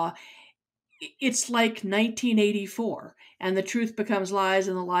that law, it's like 1984, and the truth becomes lies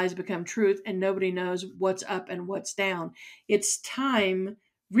and the lies become truth, and nobody knows what's up and what's down. It's time,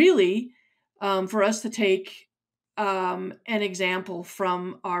 really, for us to take an example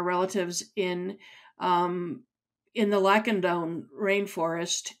from our relatives in the Lacandone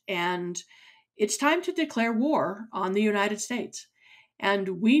rainforest, and it's time to declare war on the United States.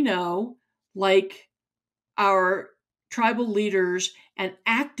 And we know, like our tribal leaders and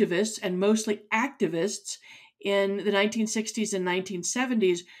activists, and mostly activists in the 1960s and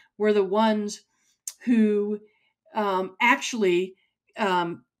 1970s, were the ones who actually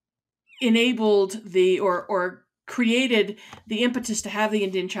enabled or created the impetus to have the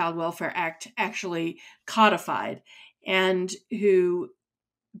Indian Child Welfare Act actually codified, and who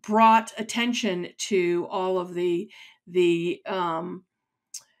brought attention to all of the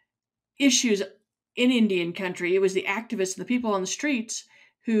issues in Indian country. It was the activists and the people on the streets,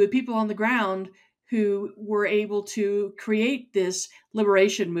 the people on the ground, who were able to create this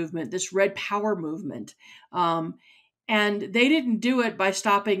liberation movement, this Red Power movement. And they didn't do it by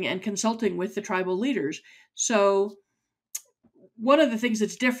stopping and consulting with the tribal leaders. So one of the things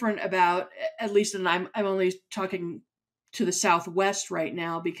that's different about, at least, and I'm only talking to the Southwest right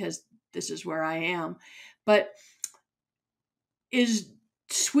now because this is where I am, but is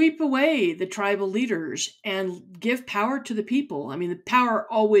sweep away the tribal leaders and give power to the people. I mean, the power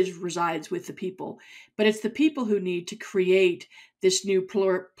always resides with the people, but it's the people who need to create this new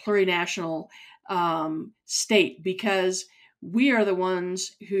plurinational state, because we are the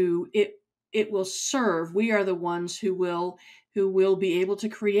ones who it will serve. We are the ones who will be able to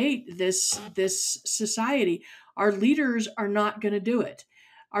create this society. Our leaders are not going to do it.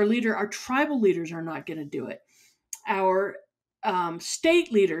 Our tribal leaders are not going to do it. Our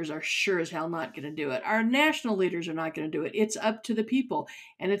state leaders are sure as hell not going to do it. Our national leaders are not going to do it. It's up to the people,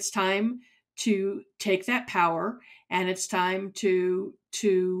 and it's time to take that power, and it's time to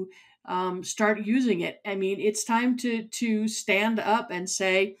start using it. I mean, it's time to stand up and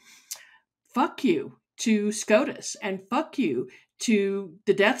say, "Fuck you" to SCOTUS, and "fuck you" to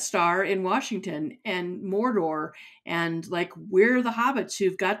the Death Star in Washington and Mordor, and like, we're the hobbits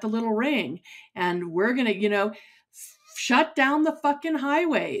who've got the little ring, and we're gonna, shut down the fucking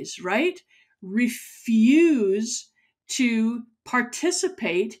highways, right? Refuse to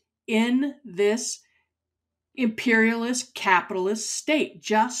participate in this imperialist capitalist state.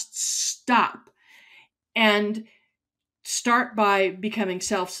 Just stop. And start by becoming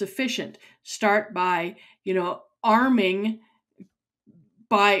self-sufficient. Start by, arming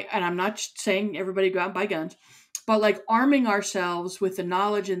and I'm not saying everybody go out and buy guns, but like arming ourselves with the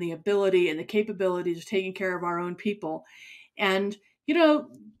knowledge and the ability and the capabilities of taking care of our own people. And,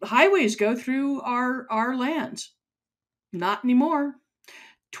 highways go through our lands. Not anymore.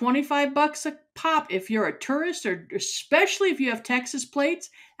 $25 a pop if you're a tourist, or especially if you have Texas plates.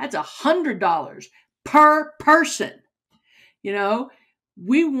 That's $100 per person.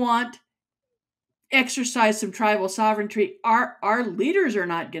 We want exercise some tribal sovereignty. Our leaders are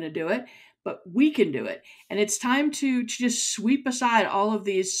not going to do it, but we can do it. And it's time to just sweep aside all of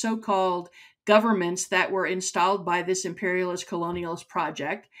these so-called governments that were installed by this imperialist colonialist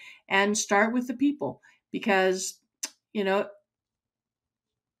project and start with the people, because,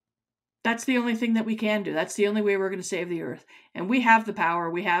 that's the only thing that we can do. That's the only way we're going to save the earth. And we have the power.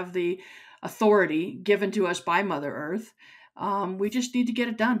 We have the authority given to us by Mother Earth. We just need to get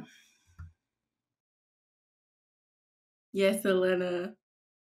it done. Yes, Elena.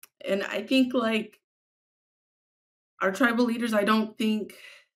 And I think, like, our tribal leaders, I don't think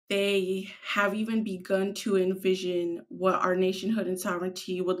they have even begun to envision what our nationhood and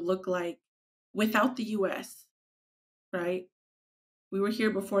sovereignty would look like without the US, right? We were here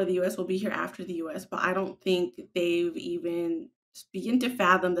before the US, we'll be here after the US, but I don't think they've even begun to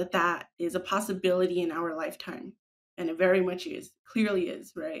fathom that that is a possibility in our lifetime. And it very much is, clearly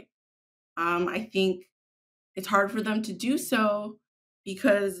is, right? I think it's hard for them to do so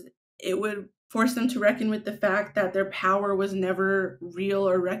because it would force them to reckon with the fact that their power was never real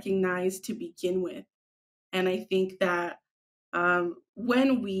or recognized to begin with. And I think that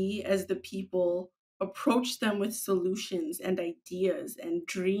when we, as the people, approach them with solutions and ideas and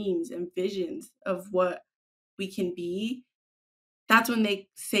dreams and visions of what we can be, that's when they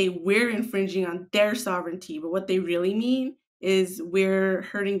say we're infringing on their sovereignty. But what they really mean is we're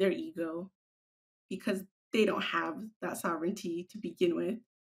hurting their ego, because they don't have that sovereignty to begin with.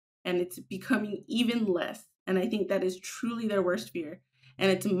 And it's becoming even less. And I think that is truly their worst fear.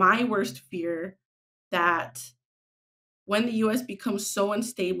 And it's my worst fear that when the US becomes so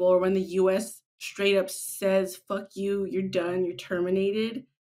unstable, or when the US straight up says, fuck you, you're done, you're terminated.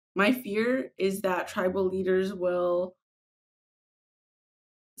 My fear is that tribal leaders will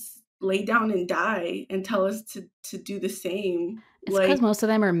lay down and die and tell us to do the same. It's because Like, most of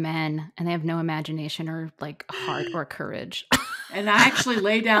them are men and they have no imagination or like heart or courage. And I actually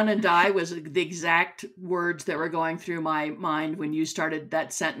lay down and die was the exact words that were going through my mind when you started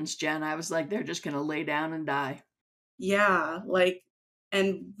that sentence, Jen. I was like, they're just going to lay down and die. yeah, like,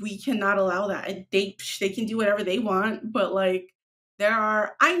 and we cannot allow that. And they can do whatever they want, but like, there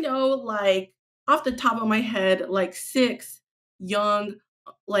are, I know, like, off the top of my head, like 6 young,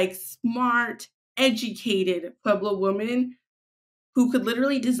 like smart, educated Pueblo women who could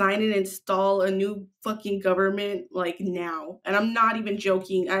literally design and install a new fucking government like now. And I'm not even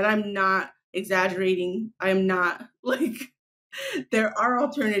joking, and I'm not exaggerating. I'm not like, there are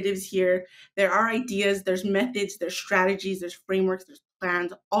alternatives here. There are ideas, there's methods, there's strategies, there's frameworks, there's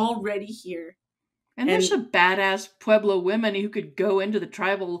plans already here. And there's And some badass Pueblo women who could go into the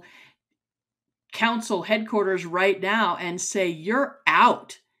tribal council headquarters right now and say, you're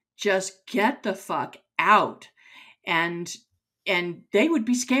out. Just get the fuck out. And they would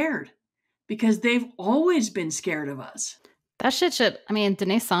be scared because they've always been scared of us. That shit should, I mean,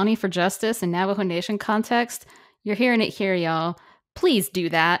 Dinesani for justice in Navajo Nation context, you're hearing it here, y'all. Please do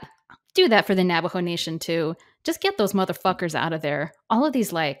that. Do that for the Navajo Nation too. Just get those motherfuckers out of there. All of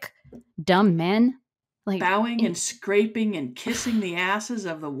these like dumb men, like bowing and scraping and kissing the asses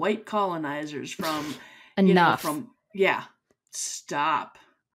of the white colonizers from enough. Stop.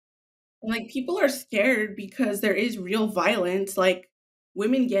 like, people are scared because there is real violence. Like,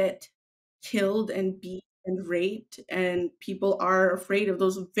 women get killed and beat and raped, and people are afraid of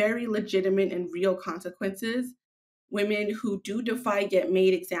those very legitimate and real consequences. Women who do defy get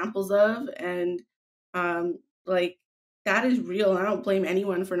made examples of, and like, that is real. I don't blame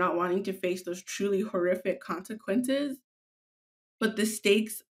anyone for not wanting to face those truly horrific consequences, but the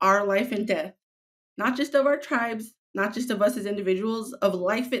stakes are life and death, not just of our tribes, not just of us as individuals, of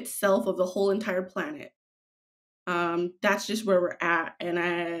life itself, of the whole entire planet. That's just where we're at, and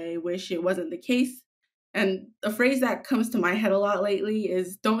I wish it wasn't the case. And a phrase that comes to my head a lot lately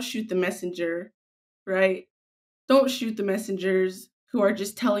is, don't shoot the messenger, right? Don't shoot the messengers who are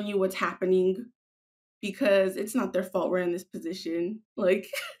just telling you what's happening, because it's not their fault we're in this position. Like,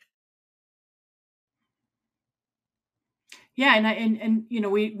 yeah, and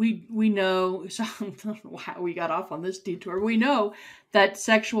we know, so I don't know how we got off on this detour. We know that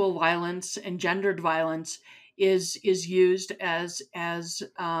sexual violence and gendered violence is used as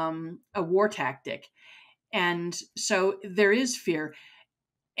a war tactic, and so there is fear.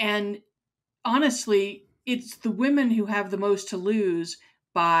 And honestly, it's the women who have the most to lose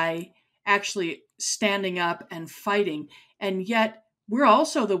by actually standing up and fighting. And yet, we're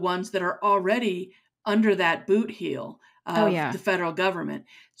also the ones that are already under that boot heel of the federal government.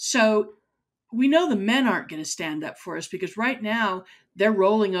 So we know the men aren't going to stand up for us because right now they're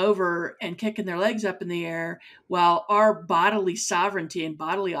rolling over and kicking their legs up in the air while our bodily sovereignty and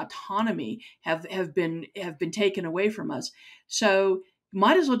bodily autonomy have been taken away from us. So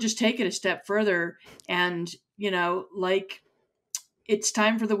might as well just take it a step further and like, it's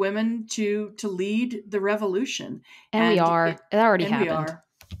time for the women to lead the revolution. And we are. It already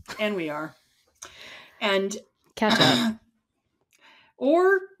happened. We are. And catch up.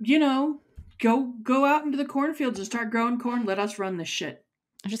 Or, go out into the cornfields and start growing corn. Let us run this shit.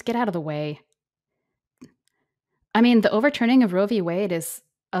 Just get out of the way. I mean, the overturning of Roe v. Wade is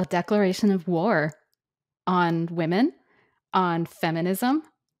a declaration of war on women, on feminism,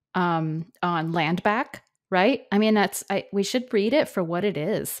 on land back, right? I mean, we should read it for what it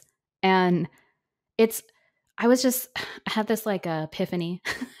is. And I had this like epiphany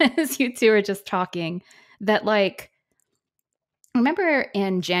as you two were just talking that like, remember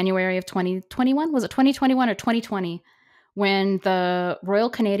in January of 2021, was it 2021 or 2020, when the Royal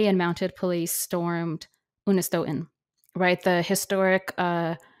Canadian Mounted Police stormed Unistoten, right? The historic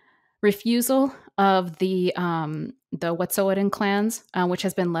refusal of the Wet'suwet'en clans, which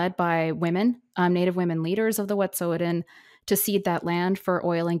has been led by women, Native women leaders of the Wet'suwet'en, to cede that land for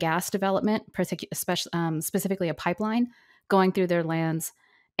oil and gas development, specifically a pipeline going through their lands.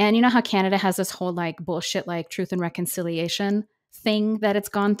 And you know how Canada has this whole like bullshit like Truth and Reconciliation thing that it's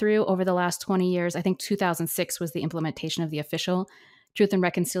gone through over the last 20 years. I think 2006 was the implementation of the official Truth and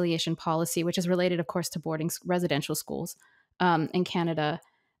Reconciliation policy, which is related, of course, to boarding residential schools in Canada.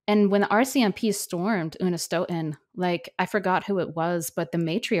 And when the RCMP stormed Unistoten, like, I forgot who it was, but the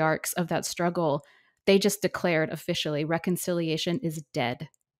matriarchs of that struggle, they just declared officially, reconciliation is dead.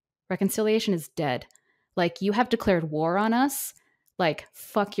 Reconciliation is dead. Like, you have declared war on us. Like,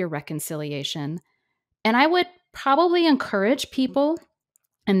 fuck your reconciliation. And I would probably encourage people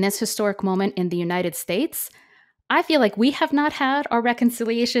in this historic moment in the United States. I feel like we have not had our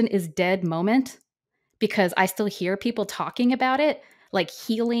reconciliation is dead moment, because I still hear people talking about it, like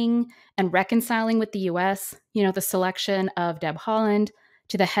healing and reconciling with the US, the selection of Deb Haaland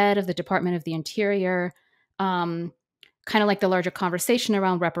to the head of the Department of the Interior, kind of like the larger conversation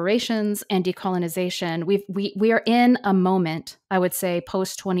around reparations and decolonization. We are in a moment, I would say,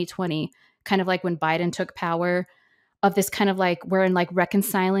 post 2020, kind of like when Biden took power, of this kind of like, we're in like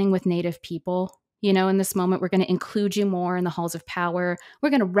reconciling with Native people. In this moment, we're going to include you more in the halls of power. We're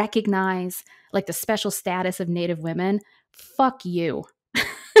going to recognize like the special status of Native women. Fuck you.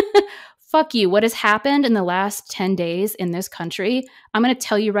 Fuck you. What has happened in the last 10 days in this country? I'm going to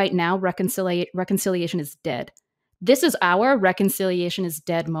tell you right now, reconciliation is dead. This is our reconciliation is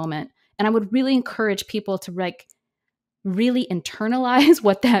dead moment. And I would really encourage people to like really internalize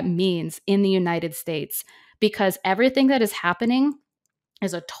what that means in the United States, because everything that is happening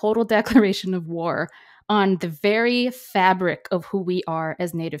is a total declaration of war on the very fabric of who we are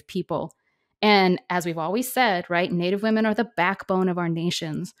as Native people. And as we've always said, right, Native women are the backbone of our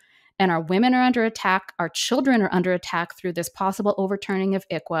nations. And our women are under attack. Our children are under attack through this possible overturning of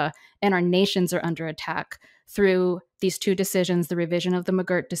ICWA. And our nations are under attack through these two decisions, the revision of the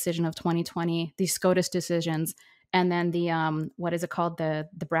McGirt decision of 2020, these SCOTUS decisions, and then the, what is it called? The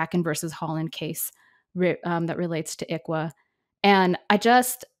Bracken versus Holland case that relates to ICWA. And I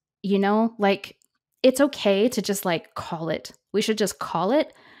just, like, it's okay to just like call it. We should just call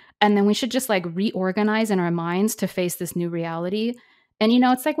it. And then we should just like reorganize in our minds to face this new reality. And,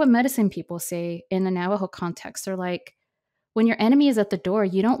 it's like what medicine people say in the Navajo context. They're like, when your enemy is at the door,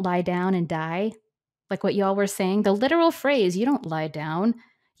 you don't lie down and die. Like what y'all were saying, the literal phrase, you don't lie down,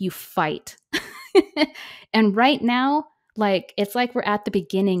 you fight. And right now, like, it's like we're at the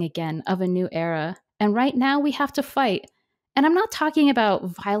beginning again of a new era. And right now we have to fight. And I'm not talking about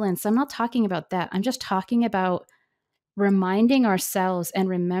violence. I'm not talking about that. I'm just talking about reminding ourselves and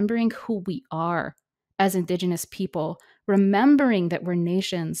remembering who we are as Indigenous people, remembering that we're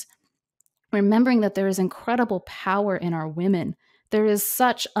nations, remembering that there is incredible power in our women. There is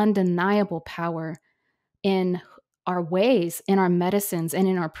such undeniable power in our ways, in our medicines, and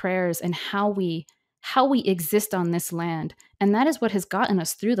in our prayers, and how we exist on this land. And that is what has gotten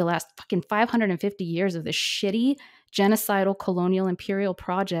us through the last fucking 550 years of this shitty genocidal colonial imperial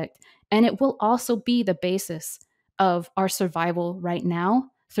project. And it will also be the basis of our survival right now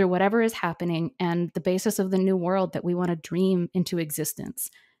through whatever is happening, and the basis of the new world that we want to dream into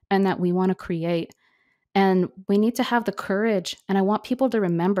existence and that we want to create. And we need to have the courage. And I want people to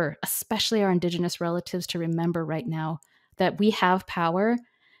remember, especially our Indigenous relatives, to remember right now that we have power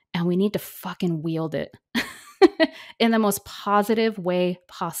and we need to fucking wield it in the most positive way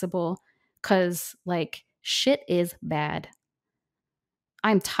possible. Because, like, shit is bad.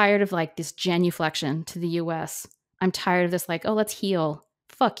 I'm tired of, like, this genuflection to the US. I'm tired of this, like, oh, let's heal.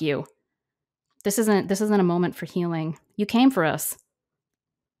 Fuck you. This isn't a moment for healing. You came for us.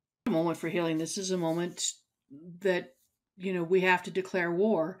 A moment for healing. This is a moment that, we have to declare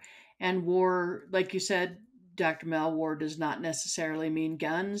war. And war, like you said, Dr. Mel, war does not necessarily mean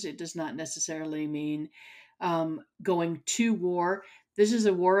guns. It does not necessarily mean going to war. This is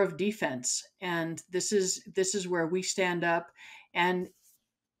a war of defense. And this is where we stand up and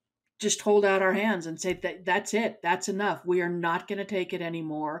just hold out our hands and say that's it. That's enough. We are not going to take it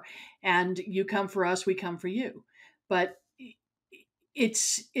anymore. And you come for us, we come for you. But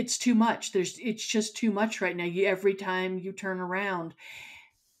it's too much. It's just too much right now. Every time you turn around,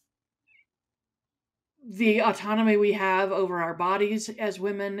 the autonomy we have over our bodies as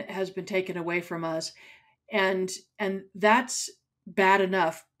women has been taken away from us, and that's bad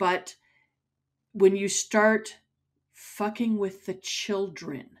enough. But when you start fucking with the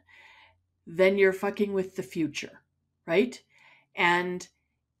children, then you're fucking with the future, right? And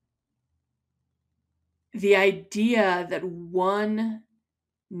the idea that one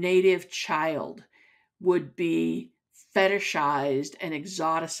Native child would be fetishized and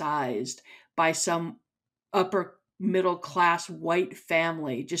exoticized by some upper middle class white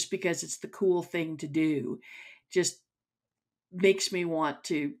family just because it's the cool thing to do just makes me want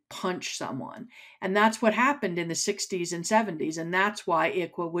to punch someone. And that's what happened in the 60s and 70s. And that's why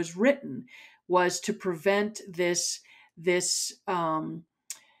ICWA was written, was to prevent this this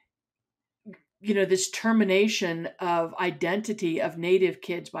termination of identity of Native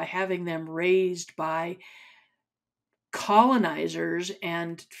kids by having them raised by colonizers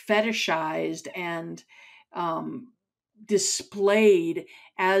and fetishized and displayed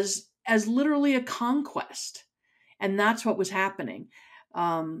as literally a conquest. And that's what was happening.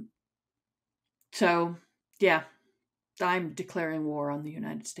 So, yeah, I'm declaring war on the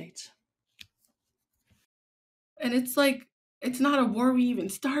United States. And it's like, it's not a war we even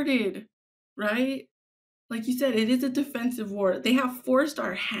started, right? Like you said, it is a defensive war. They have forced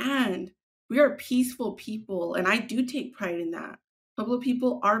our hand. We are peaceful people, and I do take pride in that. Pueblo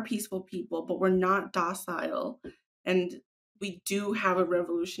people are peaceful people, but we're not docile. And we do have a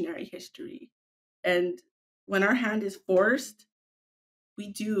revolutionary history. And when our hand is forced, we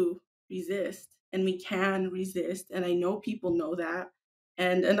do resist, and we can resist. And I know people know that.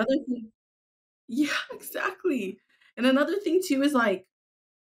 And another thing, yeah, exactly. And another thing too is like,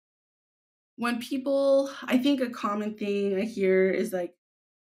 when people, I think a common thing I hear is like,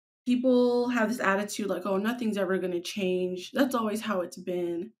 people have this attitude like, oh, nothing's ever going to change. That's always how it's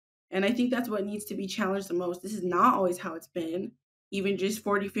been. And I think that's what needs to be challenged the most. This is not always how it's been. Even just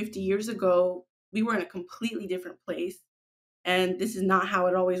 40, 50 years ago, we were in a completely different place. And this is not how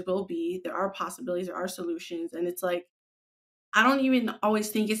it always will be. There are possibilities, there are solutions. And it's like, I don't even always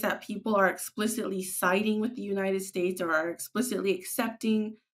think it's that people are explicitly siding with the United States or are explicitly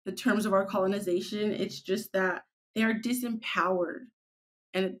accepting the terms of our colonization. It's just that they are disempowered,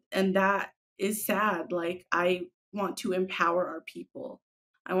 and that is sad. Like, I want to empower our people.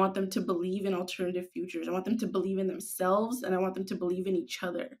 I want them to believe in alternative futures. I want them to believe in themselves, and I want them to believe in each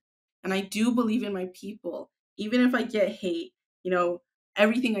other. And I do believe in my people, even if I get hate. You know,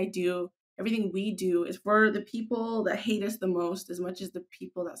 everything I do, everything we do is for the people that hate us the most as much as the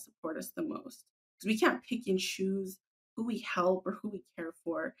people that support us the most, because we can't pick and choose who we help or who we care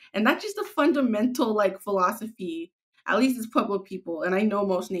for. And that's just a fundamental like philosophy, at least as Pueblo people, and I know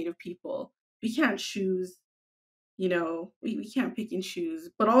most Native people. We can't choose, we can't pick and choose.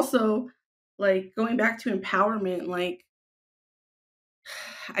 But also, like, going back to empowerment, like,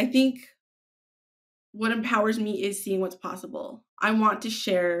 I think what empowers me is seeing what's possible. I want to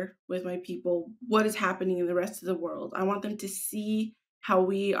share with my people what is happening in the rest of the world. I want them to see how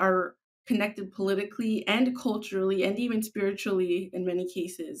we are connected politically and culturally and even spiritually in many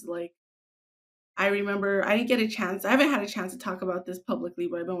cases. Like, I remember I didn't get a chance. I haven't had a chance to talk about this publicly,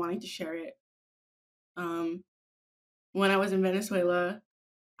 but I've been wanting to share it. Um, when I was in Venezuela,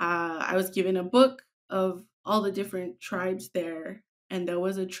 I was given a book of all the different tribes there, and there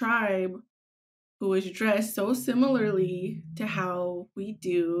was a tribe who was dressed so similarly to how we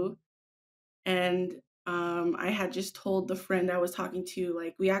do. And I had just told the friend I was talking to,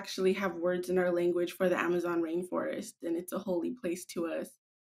 like, we actually have words in our language for the Amazon rainforest, and it's a holy place to us.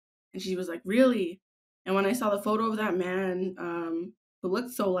 And she was like, really? And when I saw the photo of that man, who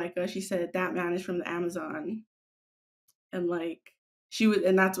looked so like us, she said, that man is from the Amazon. And like,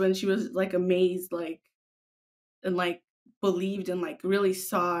 and that's when she was like amazed, like, and like believed and like really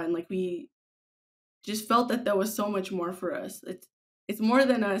saw, and like we just felt that there was so much more for us. It's more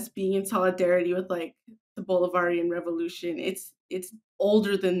than us being in solidarity with like the Bolivarian Revolution. It's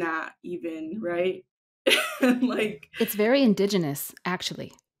older than that even, right? And like, It's very indigenous,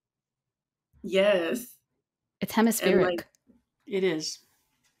 actually. yes. It's And like, hemispheric. It is.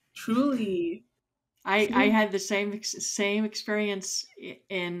 truly, I truly. had the same experience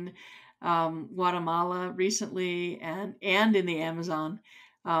in Guatemala recently, and in the Amazon.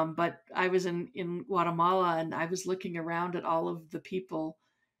 But I was in Guatemala, and I was looking around at all of the people,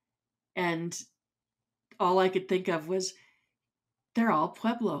 and all I could think of was, they're all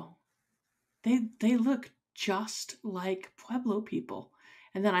Pueblo. They look just like Pueblo people.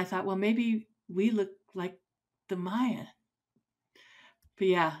 And then I thought, well, maybe we look like the Maya. But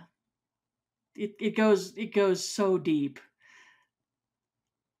yeah, it goes so deep.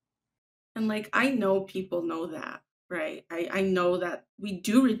 And like, I know people know that, right? I know that we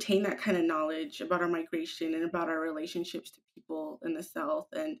do retain that kind of knowledge about our migration and about our relationships to people in the South.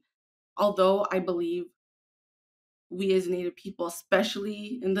 And although I believe we as Native people,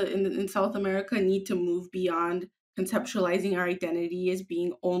 especially in South America, need to move beyond conceptualizing our identity as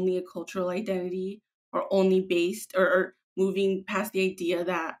being only a cultural identity, or only based, or moving past the idea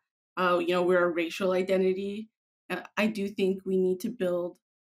that we're a racial identity. I do think we need to build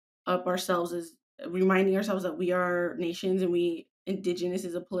up ourselves as reminding ourselves that we are nations, and we indigenous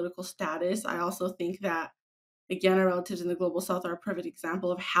is a political status. I also think that, again, our relatives in the global south are a perfect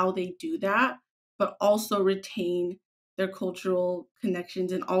example of how they do that, but also retain their cultural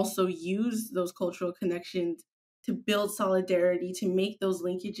connections and also use those cultural connections to build solidarity, to make those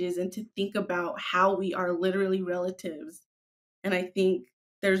linkages, and to think about how we are literally relatives. And I think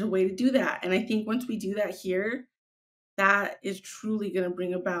there's a way to do that. And I think once we do that here, that is truly going to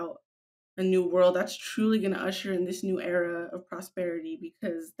bring about a new world that's truly going to usher in this new era of prosperity,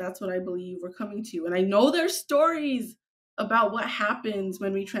 because that's what I believe we're coming to. And I know there's stories about what happens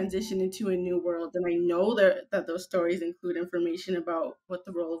when we transition into a new world, and I know that those stories include information about what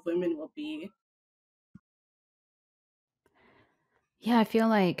the role of women will be. Yeah, I feel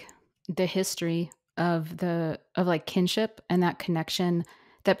like the history of like kinship and that connection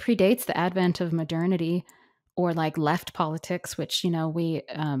that predates the advent of modernity or like left politics, which we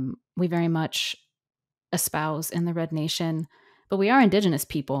very much espouse in the Red Nation, but we are indigenous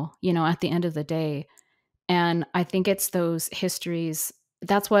people, at the end of the day. And I think it's those histories.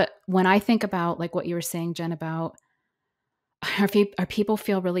 That's what, when I think about like what you were saying, Jen, about our people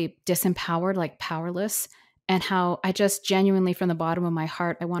feel really disempowered, like powerless, and how I just genuinely, from the bottom of my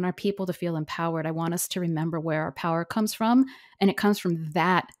heart, I want our people to feel empowered. I want us to remember where our power comes from. And it comes from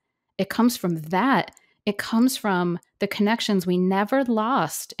that. It comes from that. It comes from the connections we never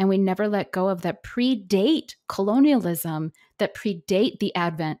lost and we never let go of, that predate colonialism, that predate the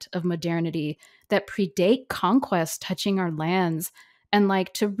advent of modernity, that predate conquest touching our lands. And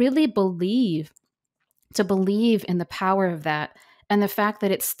like to believe in the power of that and the fact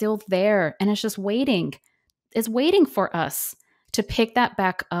that it's still there and it's just waiting. It's waiting for us to pick that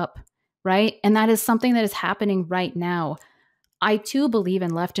back up, right? And that is something that is happening right now. I too believe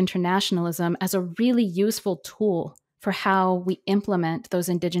in left internationalism as a really useful tool for how we implement those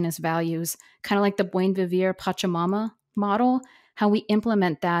indigenous values, kind of like the Buen Vivir Pachamama model, how we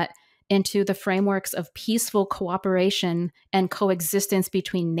implement that into the frameworks of peaceful cooperation and coexistence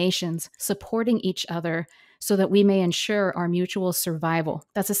between nations, supporting each other so that we may ensure our mutual survival.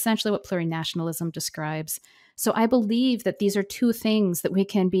 That's essentially what plurinationalism describes. So I believe that these are two things that we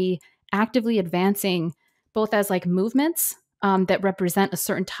can be actively advancing, both as like movements that represent a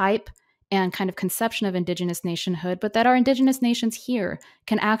certain type and kind of conception of indigenous nationhood, but that our indigenous nations here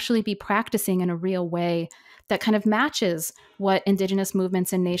can actually be practicing in a real way that kind of matches what indigenous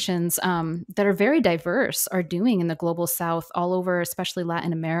movements and nations that are very diverse are doing in the global south, all over, especially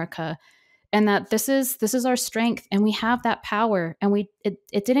Latin America. And that this is our strength, and we have that power, and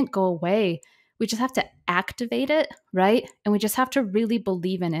it didn't go away. We just have to activate it, right? And we just have to really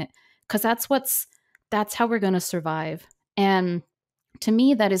believe in it, because that's how we're going to survive. And to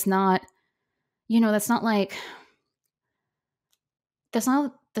me, that is not, that's not like that's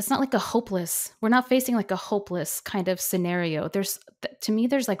not like a hopeless, we're not facing like a hopeless kind of scenario. To me,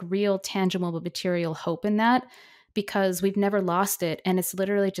 there's like real tangible material hope in that, because we've never lost it, and it's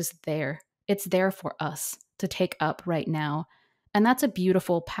literally just there. It's there for us to take up right now. And that's a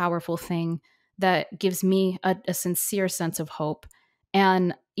beautiful, powerful thing that gives me a sincere sense of hope.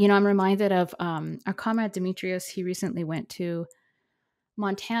 And I'm reminded of our comrade Demetrius. He recently went to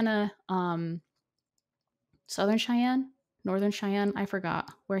Montana, Southern Cheyenne, Northern Cheyenne. I forgot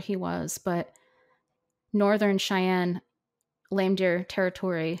where he was, but Northern Cheyenne, lame deer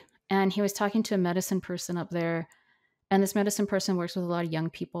territory. And he was talking to a medicine person up there. And this medicine person works with a lot of young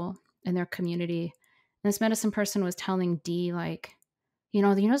people in their community. And this medicine person was telling Dee, like,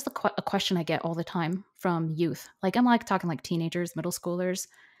 it's a question I get all the time from youth. Like, I'm like talking like teenagers, middle schoolers,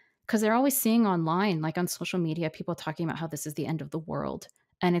 because they're always seeing online, like on social media, people talking about how this is the end of the world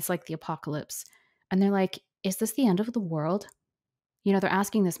and it's like the apocalypse. And they're like, is this the end of the world? They're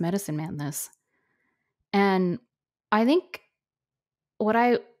asking this medicine man this. And I think what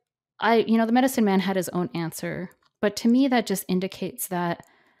the medicine man had his own answer. But to me, that just indicates that,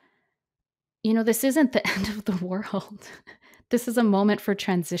 this isn't the end of the world. This is a moment for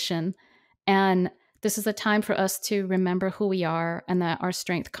transition. And this is a time for us to remember who we are, and that our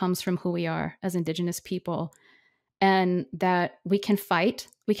strength comes from who we are as Indigenous people, and that we can fight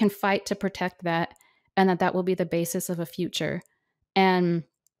to protect that, and that will be the basis of a future. And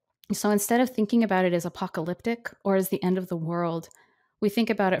so instead of thinking about it as apocalyptic or as the end of the world, we think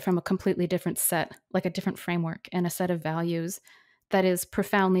about it from a completely different set, like a different framework and a set of values that is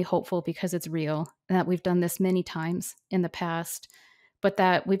profoundly hopeful, because it's real, and that we've done this many times in the past, but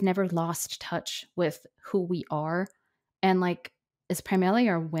that we've never lost touch with who we are. And like, it's primarily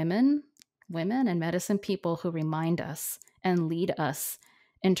our women and medicine people who remind us and lead us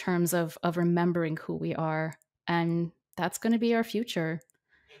in terms of remembering who we are. And that's going to be our future.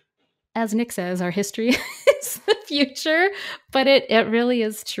 As Nick says, our history is the future, but it really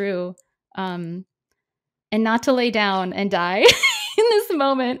is true. And not to lay down and die in this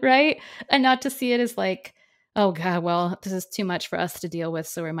moment, right? And not to see it as like, oh God, well, this is too much for us to deal with,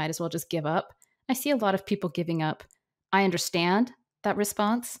 so we might as well just give up. I see a lot of people giving up. I understand that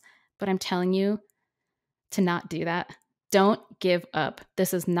response, but I'm telling you to not do that. Don't give up.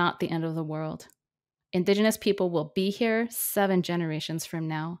 This is not the end of the world. Indigenous people will be here 7 generations from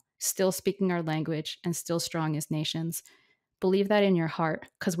now, still speaking our language, and still strong as nations. Believe that in your heart,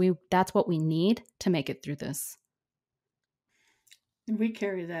 because that's what we need to make it through this. And we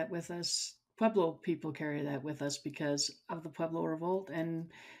carry that with us. Pueblo people carry that with us because of the Pueblo Revolt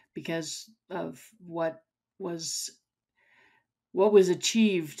and because of was what was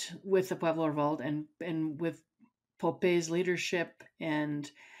achieved with the Pueblo Revolt and with Pope's leadership and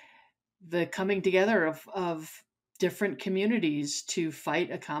the coming together of different communities to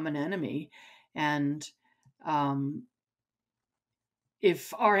fight a common enemy. And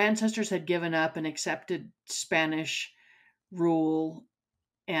if our ancestors had given up and accepted Spanish rule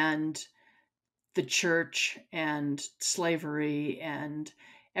and the church and slavery and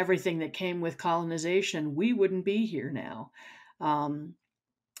everything that came with colonization, we wouldn't be here now.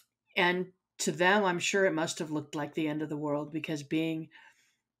 And to them, I'm sure it must have looked like the end of the world, because being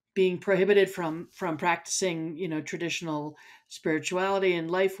prohibited from practicing, traditional spirituality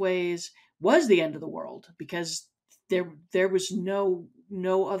and life ways was the end of the world, because there was no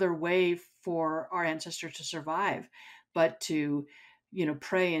other way for our ancestors to survive but to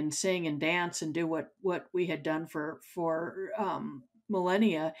pray and sing and dance and do what we had done for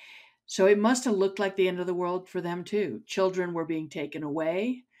millennia. So it must have looked like the end of the world for them too. Children were being taken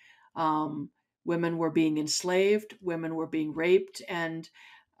away, um, women were being enslaved, women were being raped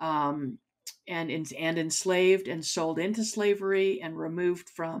um, and enslaved and sold into slavery and removed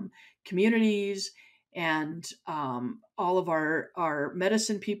from communities. And all of our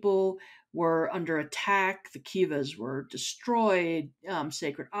medicine people were under attack. The kivas were destroyed.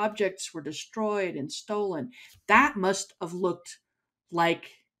 Sacred objects were destroyed and stolen. That must have looked like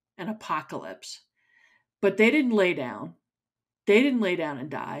an apocalypse. But they didn't lay down. They didn't lay down and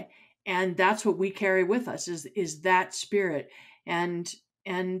die. And that's what we carry with us is that spirit. And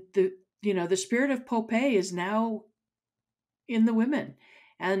the spirit of Pope is now in the women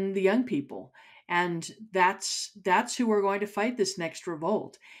and the young people. And that's who we're going to fight this next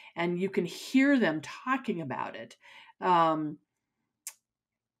revolt. And you can hear them talking about it. And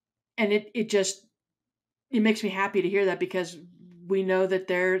it makes me happy to hear that, because we know that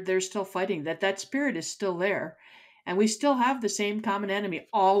they're still fighting, that spirit is still there. And we still have the same common enemy,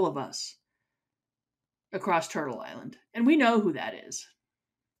 all of us, across Turtle Island. And we know who that is.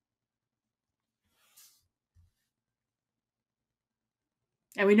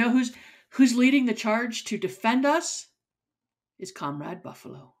 And we know who's leading the charge to defend us is Comrade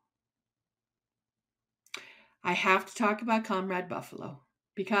Buffalo. I have to talk about Comrade Buffalo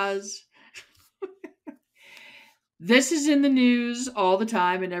because this is in the news all the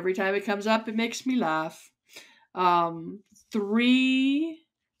time, and every time it comes up, it makes me laugh. 3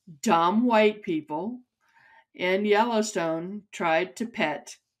 dumb white people in Yellowstone tried to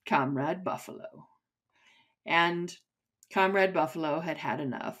pet Comrade Buffalo. And Comrade Buffalo had had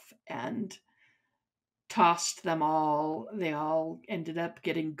enough and tossed them all. They all ended up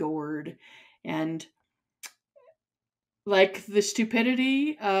getting gored. And like, the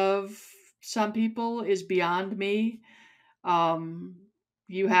stupidity of some people is beyond me.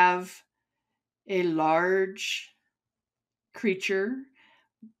 You have a large creature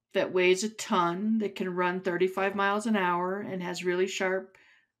that weighs a ton, that can run 35 miles an hour and has really sharp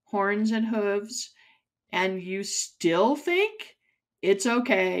horns and hooves, and you still think it's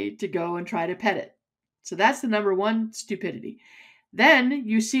okay to go and try to pet it. So that's the number one stupidity. Then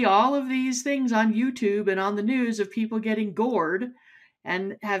you see all of these things on YouTube and on the news of people getting gored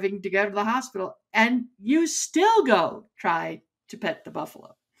and having to go to the hospital, and you still go try to pet the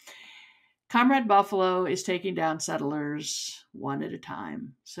buffalo. Comrade Buffalo is taking down settlers one at a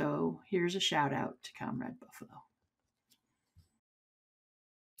time. So here's a shout out to Comrade Buffalo.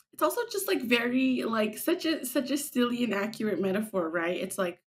 It's also just like very like such a silly and accurate metaphor, right? It's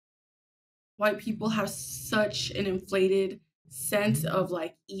like white people have such an inflated sense of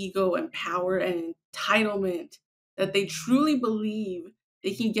like ego and power and entitlement that they truly believe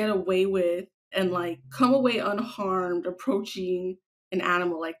they can get away with and like come away unharmed approaching an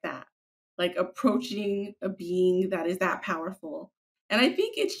animal like that, like approaching a being that is that powerful. And I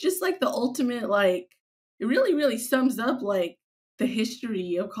think it's just like the ultimate, like, it really sums up like the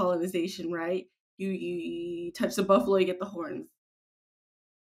history of colonization, right? You touch the buffalo, you get the horns.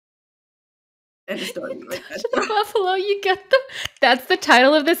 End of story. Like, touch the buffalo, you get that's the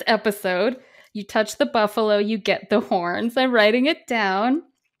title of this episode. You touch the buffalo, you get the horns. I'm writing it down.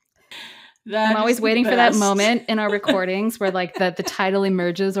 I'm always waiting for that moment in our recordings where like the title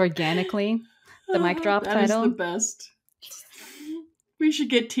emerges organically. The mic drop title. That is the best. We should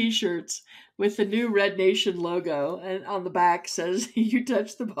get t-shirts with the new Red Nation logo, and on the back says, you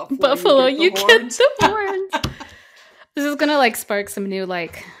touch the buffalo, you get the horns. This is gonna like spark some new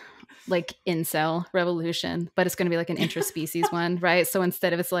like like incel revolution, but it's going to be like an interspecies one, right? So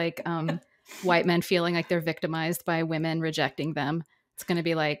instead of it's like white men feeling like they're victimized by women rejecting them, it's going to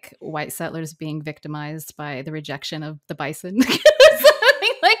be like white settlers being victimized by the rejection of the bison.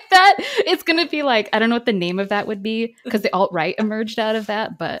 Something like that. It's going to be like, I don't know what the name of that would be because the alt-right emerged out of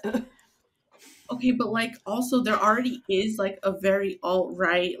that, but Okay, but like also there already is like a very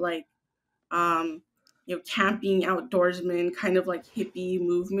alt-right, like um camping outdoorsman kind of like hippie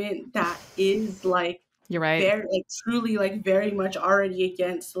movement that is like you're right. very like truly like very much already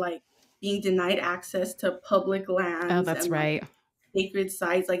against like being denied access to public Oh, lands that's and like right. sacred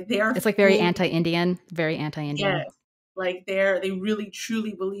sites. Like they are It's like very fully, anti-Indian, very anti-Indian. yes, like they really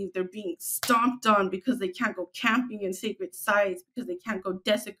truly believe they're being stomped on because they can't go camping in sacred sites, because they can't go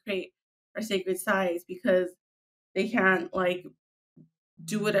desecrate our sacred sites, because they can't like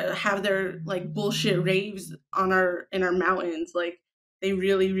do it, have their like bullshit raves on our in our mountains. Like they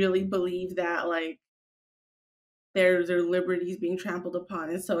really really believe that like their liberties being trampled upon.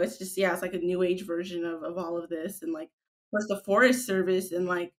 And so it's just, yeah, it's like a new age version of all of this. And like of course the Forest Service and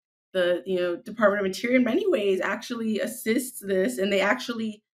like the Department of Interior in many ways actually assists this, and they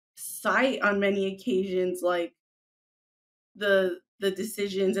actually cite on many occasions like the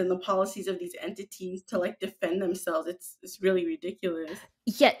decisions and the policies of these entities to like defend themselves. It's really ridiculous.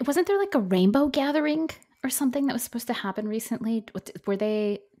 Yeah, wasn't there like a rainbow gathering or something that was supposed to happen recently? Were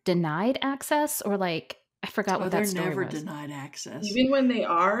they denied access or like I forgot Oh, what they're that story never was. denied access. Even when they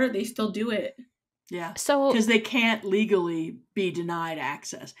are, they still do it. Yeah. So because they can't legally be denied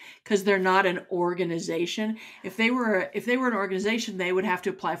access because they're not an organization. If they were an organization, they would have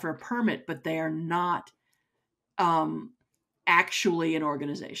to apply for a permit, but they are not actually an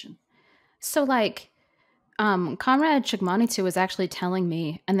organization. So like Comrade Chigmanitu was actually telling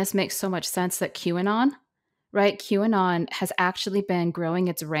me, and this makes so much sense, that QAnon, right? QAnon has actually been growing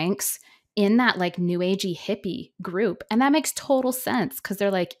its ranks in that like new agey hippie group. And that makes total sense because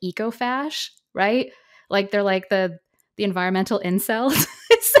they're like eco-fash, right? Like they're like the environmental incels,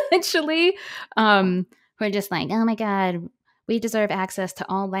 essentially. Who are just like, oh my God, we deserve access to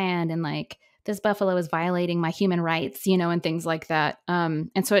all land and like this buffalo is violating my human rights, and things like that. And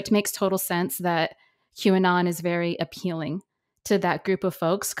so it makes total sense that QAnon is very appealing to that group of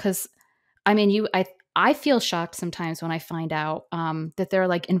folks because I mean, I feel shocked sometimes when I find out that there are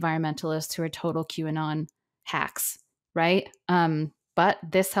like environmentalists who are total QAnon hacks, right? But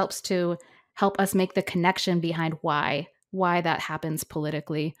this helps to help us make the connection behind why that happens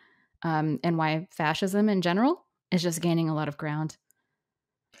politically, and why fascism in general is just gaining a lot of ground.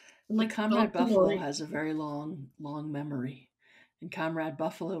 And But like Comrade Philip Buffalo Delory, has a very long memory, and Comrade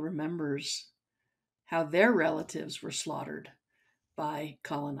Buffalo remembers how their relatives were slaughtered by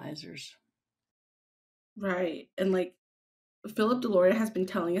colonizers. right? And like Philip Delory has been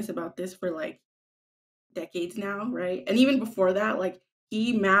telling us about this for like decades now, right? And even before that, like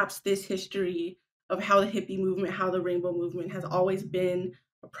he maps this history of how the hippie movement, how the rainbow movement has always been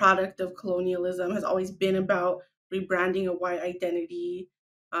a product of colonialism, has always been about rebranding a white identity,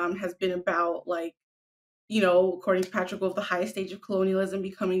 has been about like, according to Patrick Wolf, the highest stage of colonialism,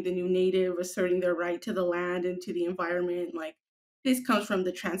 becoming the new native, asserting their right to the land and to the environment. Like this comes from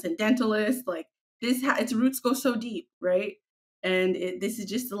the transcendentalists. Like its roots go so deep, right? And this is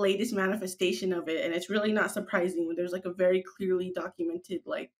just the latest manifestation of it, and it's really not surprising when there's like a very clearly documented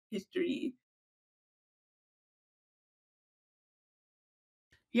like history.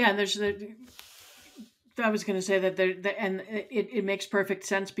 Yeah, and I was going to say that and it makes perfect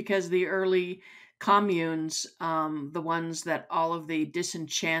sense because the early communes, the ones that all of the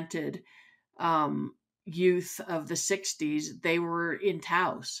disenchanted youth of the 60s, they were in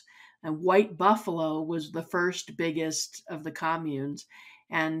Taos. And White Buffalo was the first biggest of the communes.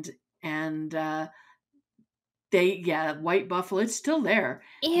 And White Buffalo, it's still there.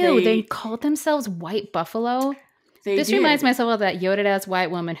 Ew, they They called themselves White Buffalo. they This reminds did. myself of that yoded ass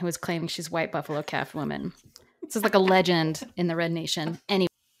white woman who was claiming she's White Buffalo Calf Woman. This is like a legend in the Red Nation. Anyway.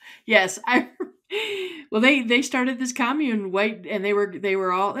 Yes, I. Well, they started this commune white, and they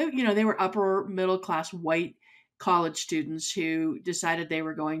were all they were upper middle class white college students who decided they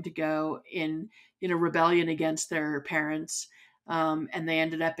were going to go in a rebellion against their parents, and they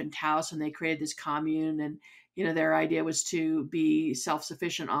ended up in Taos, and they created this commune, and their idea was to be self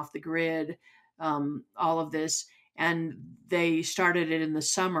sufficient off the grid, all of this, and they started it in the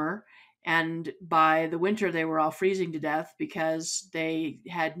summer, and by the winter they were all freezing to death because they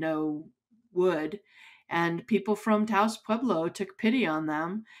had no wood, and people from Taos Pueblo took pity on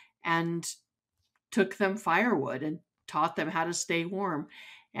them and took them firewood and taught them how to stay warm,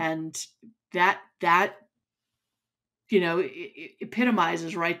 and that it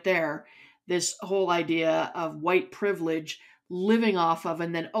epitomizes right there this whole idea of white privilege living off of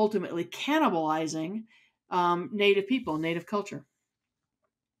and then ultimately cannibalizing Native people, Native culture.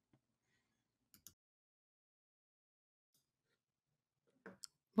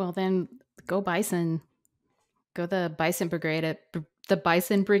 Well, then go Bison. Go the Bison Brigade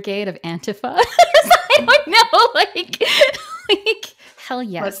of Antifa. I don't know, like hell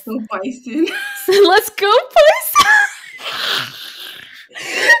yes. Let's go Bison. Let's go Bison.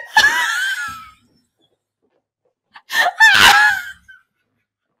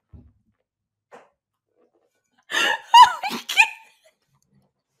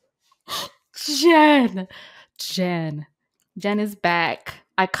 Jen is back.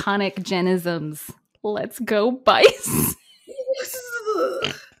 Iconic Jenisms. Let's go Bison.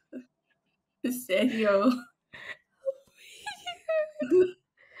 Serio.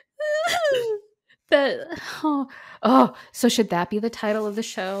 So should that be the title of the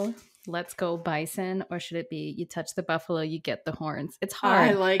show? Let's go Bison, or should it be you touch the buffalo, you get the horns? It's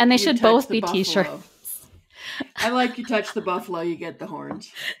hard. And they should both be t-shirts. I like you touch the buffalo, you get the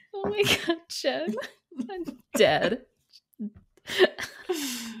horns. Oh my god, Jen. I'm dead.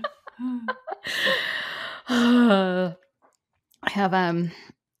 I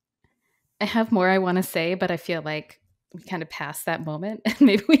have more I want to say, but I feel like we kind of passed that moment, and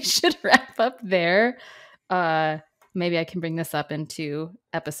maybe we should wrap up there. Maybe I can bring this up in 2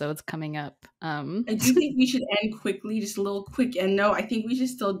 episodes coming up. I do think we should end quickly, just a little quick end note. I think we should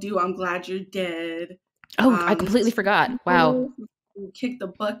still do I'm Glad You're Dead. Oh, I completely forgot. Wow. Who kicked the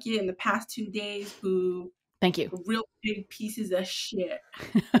bucket in the past 2 days, who thank you. Real big pieces of shit.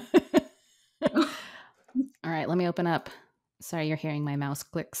 All right, let me open up. Sorry, you're hearing my mouse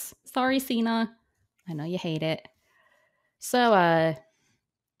clicks. Sorry, Cena. I know you hate it. So,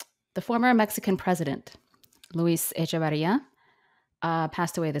 the former Mexican president, Luis Echeverria,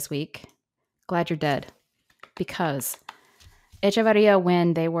 passed away this week. Glad you're dead. Because Echeverria,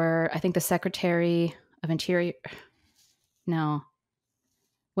 when they were, I think, the Secretary of Interior,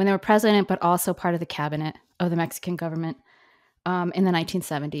 when they were president, but also part of the cabinet of the Mexican government in the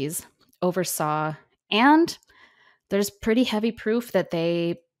 1970s, oversaw, and there's pretty heavy proof that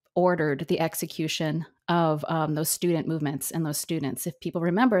they ordered the execution of those student movements and those students. If people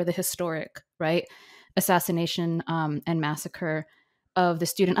remember the historic, assassination and massacre of the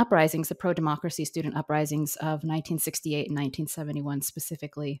student uprisings, the pro-democracy student uprisings of 1968 and 1971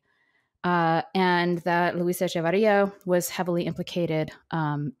 specifically. And that Luis Echeverria was heavily implicated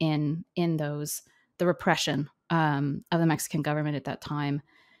in those, the repression of the Mexican government at that time.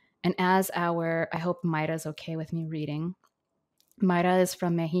 And as I hope Mayra's okay with me reading. Mayra is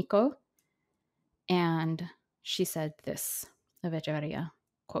from Mexico, and she said this of Echeverria,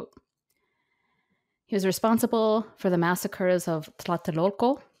 quote, "He was responsible for the massacres of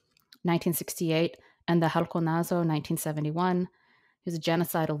Tlatelolco, 1968, and the Halconazo, 1971. He was a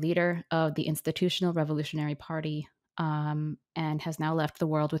genocidal leader of the Institutional Revolutionary Party and has now left the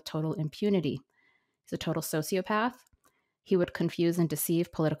world with total impunity. He's a total sociopath. He would confuse and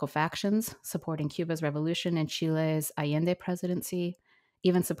deceive political factions, supporting Cuba's revolution and Chile's Allende presidency,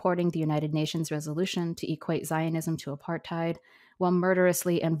 even supporting the United Nations resolution to equate Zionism to apartheid, while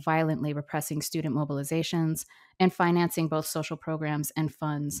murderously and violently repressing student mobilizations and financing both social programs and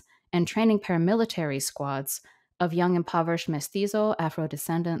funds, and training paramilitary squads of young impoverished mestizo,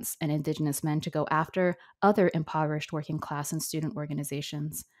 Afro-descendants, and indigenous men to go after other impoverished working class and student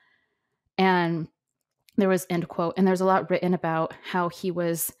organizations." And there was, end quote, and there's a lot written about how he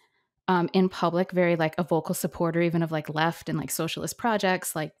was in public very a vocal supporter even of left and socialist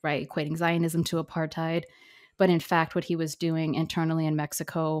projects, equating Zionism to apartheid. But in fact, what he was doing internally in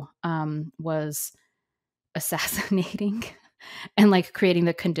Mexico was assassinating and creating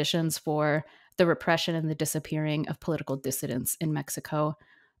the conditions for the repression and the disappearing of political dissidents in Mexico.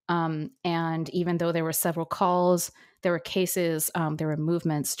 And even though there were several calls, there were cases, there were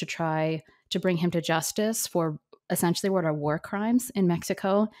movements to try to bring him to justice for essentially what are war crimes in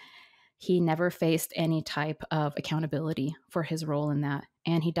Mexico, he never faced any type of accountability for his role in that.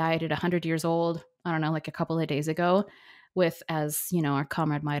 And he died at 100 years old, I don't know, a couple of days ago, with, as our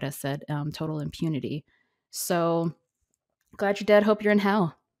comrade Mayra said, total impunity. So glad you're dead. Hope you're in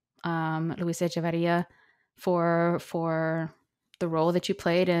hell, Luis Echeverria, for the role that you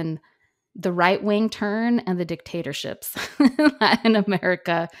played in the right-wing turn and the dictatorships in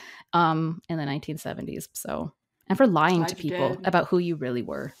America in the 1970s. So, and for lying to people about who you really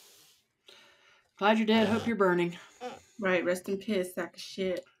were. Glad you're dead. Hope you're burning. Right. Rest in peace, sack of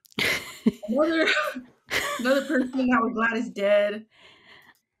shit. Another person that we're glad is dead,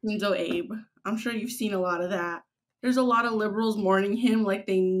 Enzo Abe. I'm sure you've seen a lot of that. there's a lot of liberals mourning him like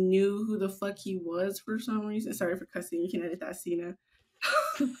they knew who the fuck he was for some reason. Sorry for cussing. You can edit that, Cena.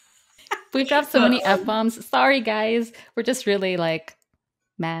 We dropped so But many F-bombs. Sorry, guys. We're just really like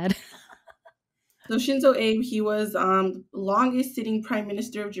mad. so Shinzo Abe, he was longest sitting prime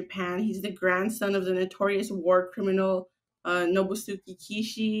minister of Japan. He's the grandson of the notorious war criminal Nobusuke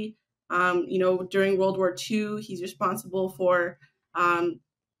Kishi. During World War II, he's responsible for um,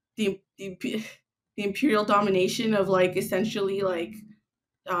 the imperial domination of like essentially like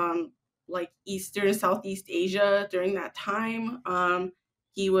Eastern and Southeast Asia during that time.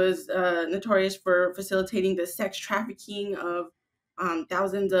 He was notorious for facilitating the sex trafficking of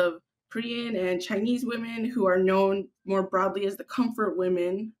thousands of Korean and Chinese women who are known more broadly as the comfort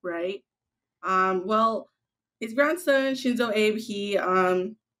women, right? Well, his grandson Shinzo Abe,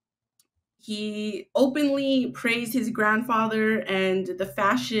 he openly praised his grandfather and the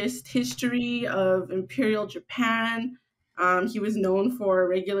fascist history of Imperial Japan. He was known for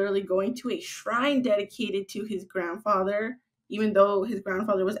regularly going to a shrine dedicated to his grandfather, even though his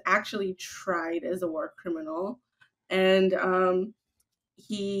grandfather was actually tried as a war criminal. And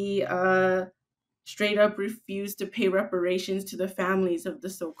he straight up refused to pay reparations to the families of the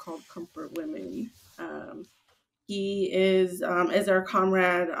so called comfort women. He is, as our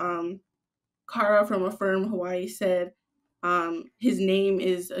comrade Kara from Affirm Hawaii said, his name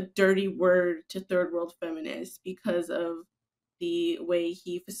is a dirty word to third world feminists because of the way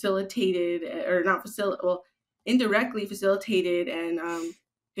he facilitated, or not facilitated, well, indirectly facilitated and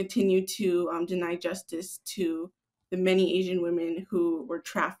continued to deny justice to the many Asian women who were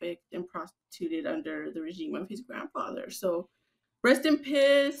trafficked and prostituted under the regime of his grandfather. So rest in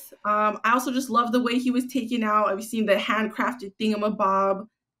piss. I also just love the way he was taken out. I've seen the handcrafted thingamabob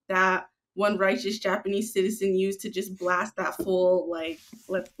that one righteous Japanese citizen used to just blast that fool. Like,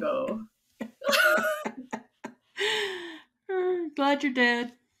 let's go. Glad you're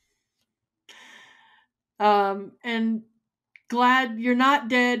dead. And glad you're not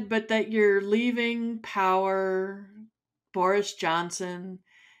dead, but that you're leaving power. Boris Johnson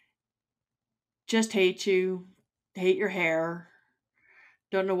just hates you, hate your hair,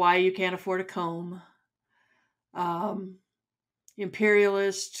 don't know why you can't afford a comb.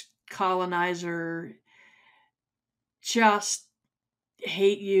 Imperialist, colonizer, just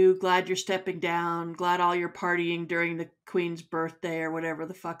hate you, glad you're stepping down, glad all your partying during the Queen's birthday or whatever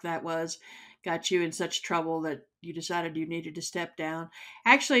the fuck that was got you in such trouble that you decided you needed to step down.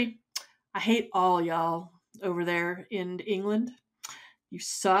 Actually, I hate all y'all over there in England. You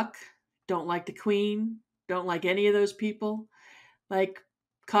suck. Don't like the Queen. Don't like any of those people. Like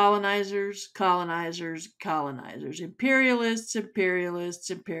colonizers, colonizers, colonizers. Imperialists, imperialists,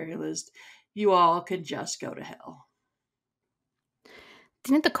 imperialists. You all can just go to hell.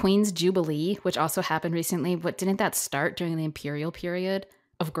 Didn't the Queen's Jubilee, which also happened recently, didn't that start during the imperial period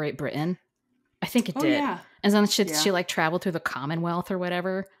of Great Britain? I think it did. Yeah. And then she like traveled through the Commonwealth or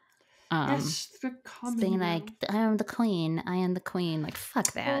whatever. Yes, the Commonwealth. Being like, I am the Queen. I am the Queen. Like,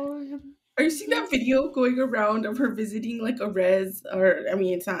 fuck that. Are you seeing that video going around of her visiting like a res, or I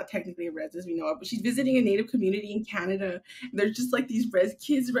mean, it's not technically a res as we know it, but she's visiting a Native community in Canada. There's just like these res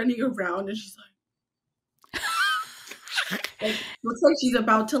kids running around, and she's like looks like she's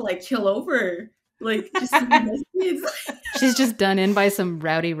about to like kill over, like just res kids. She's just done in by some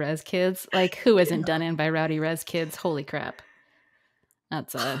rowdy res kids. Like, who isn't done in by rowdy res kids? Holy crap!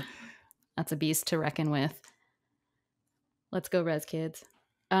 That's a beast to reckon with. Let's go, res kids.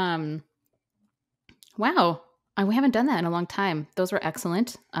 Wow. We haven't done that in a long time. Those were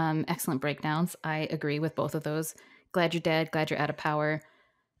excellent. Excellent breakdowns. I agree with both of those. Glad you're dead. Glad you're out of power.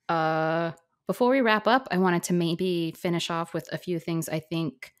 Before we wrap up, I wanted to maybe finish off with a few things I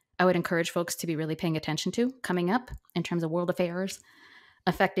think I would encourage folks to be really paying attention to coming up in terms of world affairs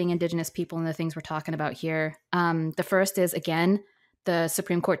affecting Indigenous people and the things we're talking about here. The first is, again, the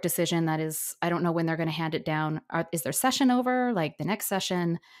Supreme Court decision that is, I don't know when they're going to hand it down. Is their session over? Like the next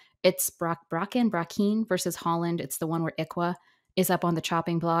session? It's Brackeen versus Holland. It's the one where ICWA is up on the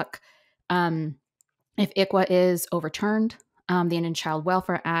chopping block. If ICWA is overturned, the Indian Child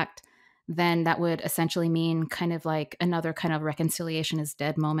Welfare Act, then that would essentially mean kind of like another kind of reconciliation is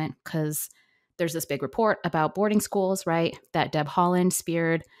dead moment, because there's this big report about boarding schools, right, that Deb Haaland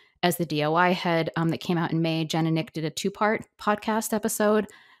speared as the DOI head that came out in May. Jen and Nick did a 2-part podcast episode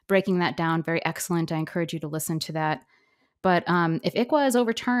breaking that down. Very excellent. I encourage you to listen to that. But if ICWA is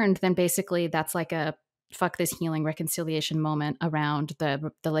overturned, then basically that's like a fuck this healing reconciliation moment around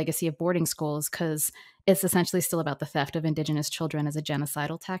the legacy of boarding schools, because it's essentially still about the theft of Indigenous children as a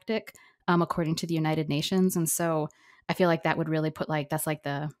genocidal tactic, according to the United Nations. And so I feel like that would really put like, that's like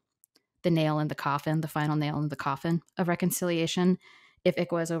the the nail in the coffin, the final nail in the coffin of reconciliation if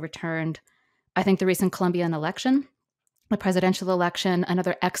ICWA is overturned. I think the recent Colombian election, the presidential election,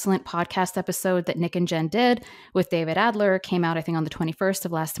 another excellent podcast episode that Nick and Jen did with David Adler came out, I think, on the 21st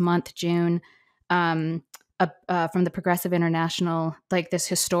of last month, June, from the Progressive International, like this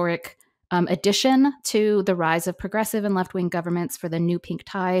historic addition to the rise of progressive and left-wing governments for the new pink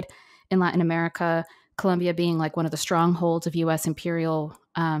tide in Latin America, Colombia being like one of the strongholds of U.S. imperial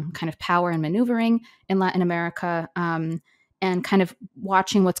kind of power and maneuvering in Latin America. And kind of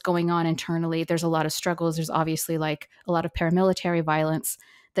watching what's going on internally. There's a lot of struggles. There's obviously like a lot of paramilitary violence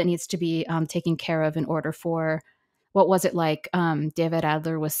that needs to be taken care of in order for, what was it like David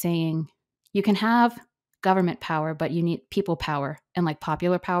Adler was saying, you can have government power, but you need people power. And like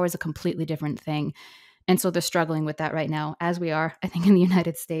popular power is a completely different thing. And so they're struggling with that right now, as we are, I think, in the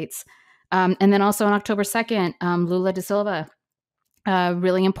United States. And then also on October 2nd, Lula da Silva,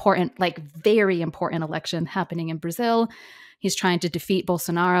 really important, like very important election happening in Brazil. He's trying to defeat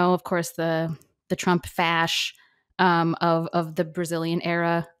Bolsonaro, of course, the Trump fash of the Brazilian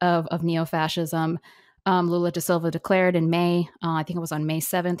era of neo-fascism. Lula da Silva declared in May, I think it was on May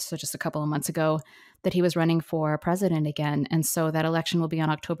 7th, so just a couple of months ago, that he was running for president again. And so that election will be on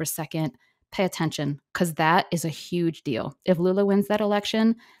October 2nd. Pay attention, because that is a huge deal. If Lula wins that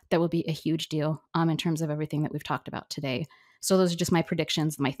election, that will be a huge deal in terms of everything that we've talked about today. So those are just my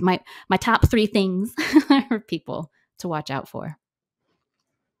predictions, my top 3 things for people to watch out for.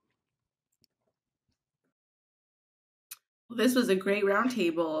 Well, this was a great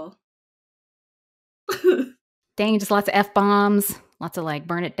roundtable. Dang, just lots of F-bombs, lots of like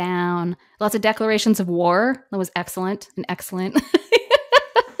burn it down, lots of declarations of war. That was excellent, an excellent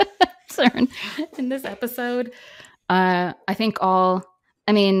turn in this episode. I think I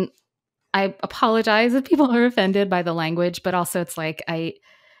apologize if people are offended by the language, but also it's like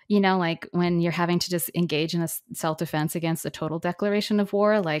like when you're having to just engage in a self-defense against a total declaration of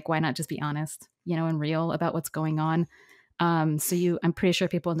war, like why not just be honest, and real about what's going on? I'm pretty sure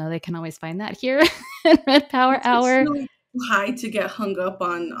people know they can always find that here in Red Power Hour. It's really high to get hung up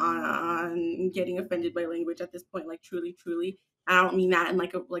on getting offended by language at this point. Like truly, I don't mean that in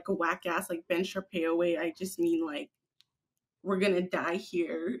like a whack ass like Ben Shapiro way. I just mean like we're gonna die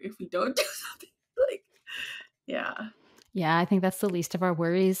here if we don't do something. Like, yeah, I think that's the least of our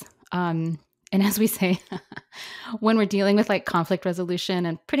worries. And as we say, when we're dealing with like conflict resolution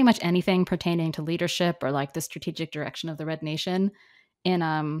and pretty much anything pertaining to leadership or like the strategic direction of the Red Nation in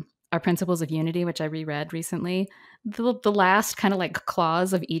our Principles of Unity, which I reread recently, the last kind of like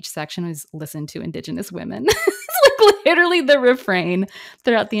clause of each section is listen to Indigenous women. It's like literally the refrain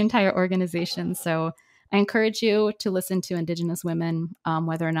throughout the entire organization. So I encourage you to listen to Indigenous women,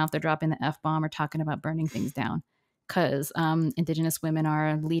 whether or not they're dropping the F-bomb or talking about burning things down. Because Indigenous women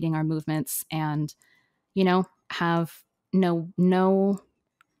are leading our movements and, know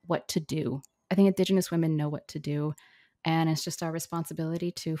what to do. I think Indigenous women know what to do. And it's just our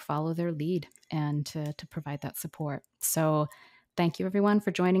responsibility to follow their lead and to provide that support. So thank you, everyone,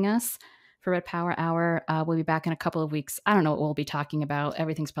 for joining us for Red Power Hour. We'll be back in a couple of weeks. I don't know what we'll be talking about.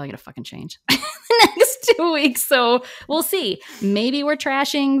 Everything's probably going to fucking change the next 2 weeks. So we'll see. Maybe we're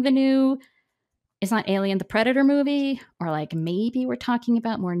trashing the new... It's not Alien the Predator movie, or like maybe we're talking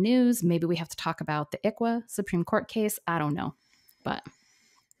about more news. Maybe we have to talk about the ICWA Supreme Court case. I don't know. But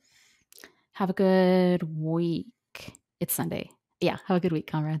have a good week. It's Sunday. Yeah, have a good week,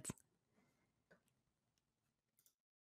 comrades.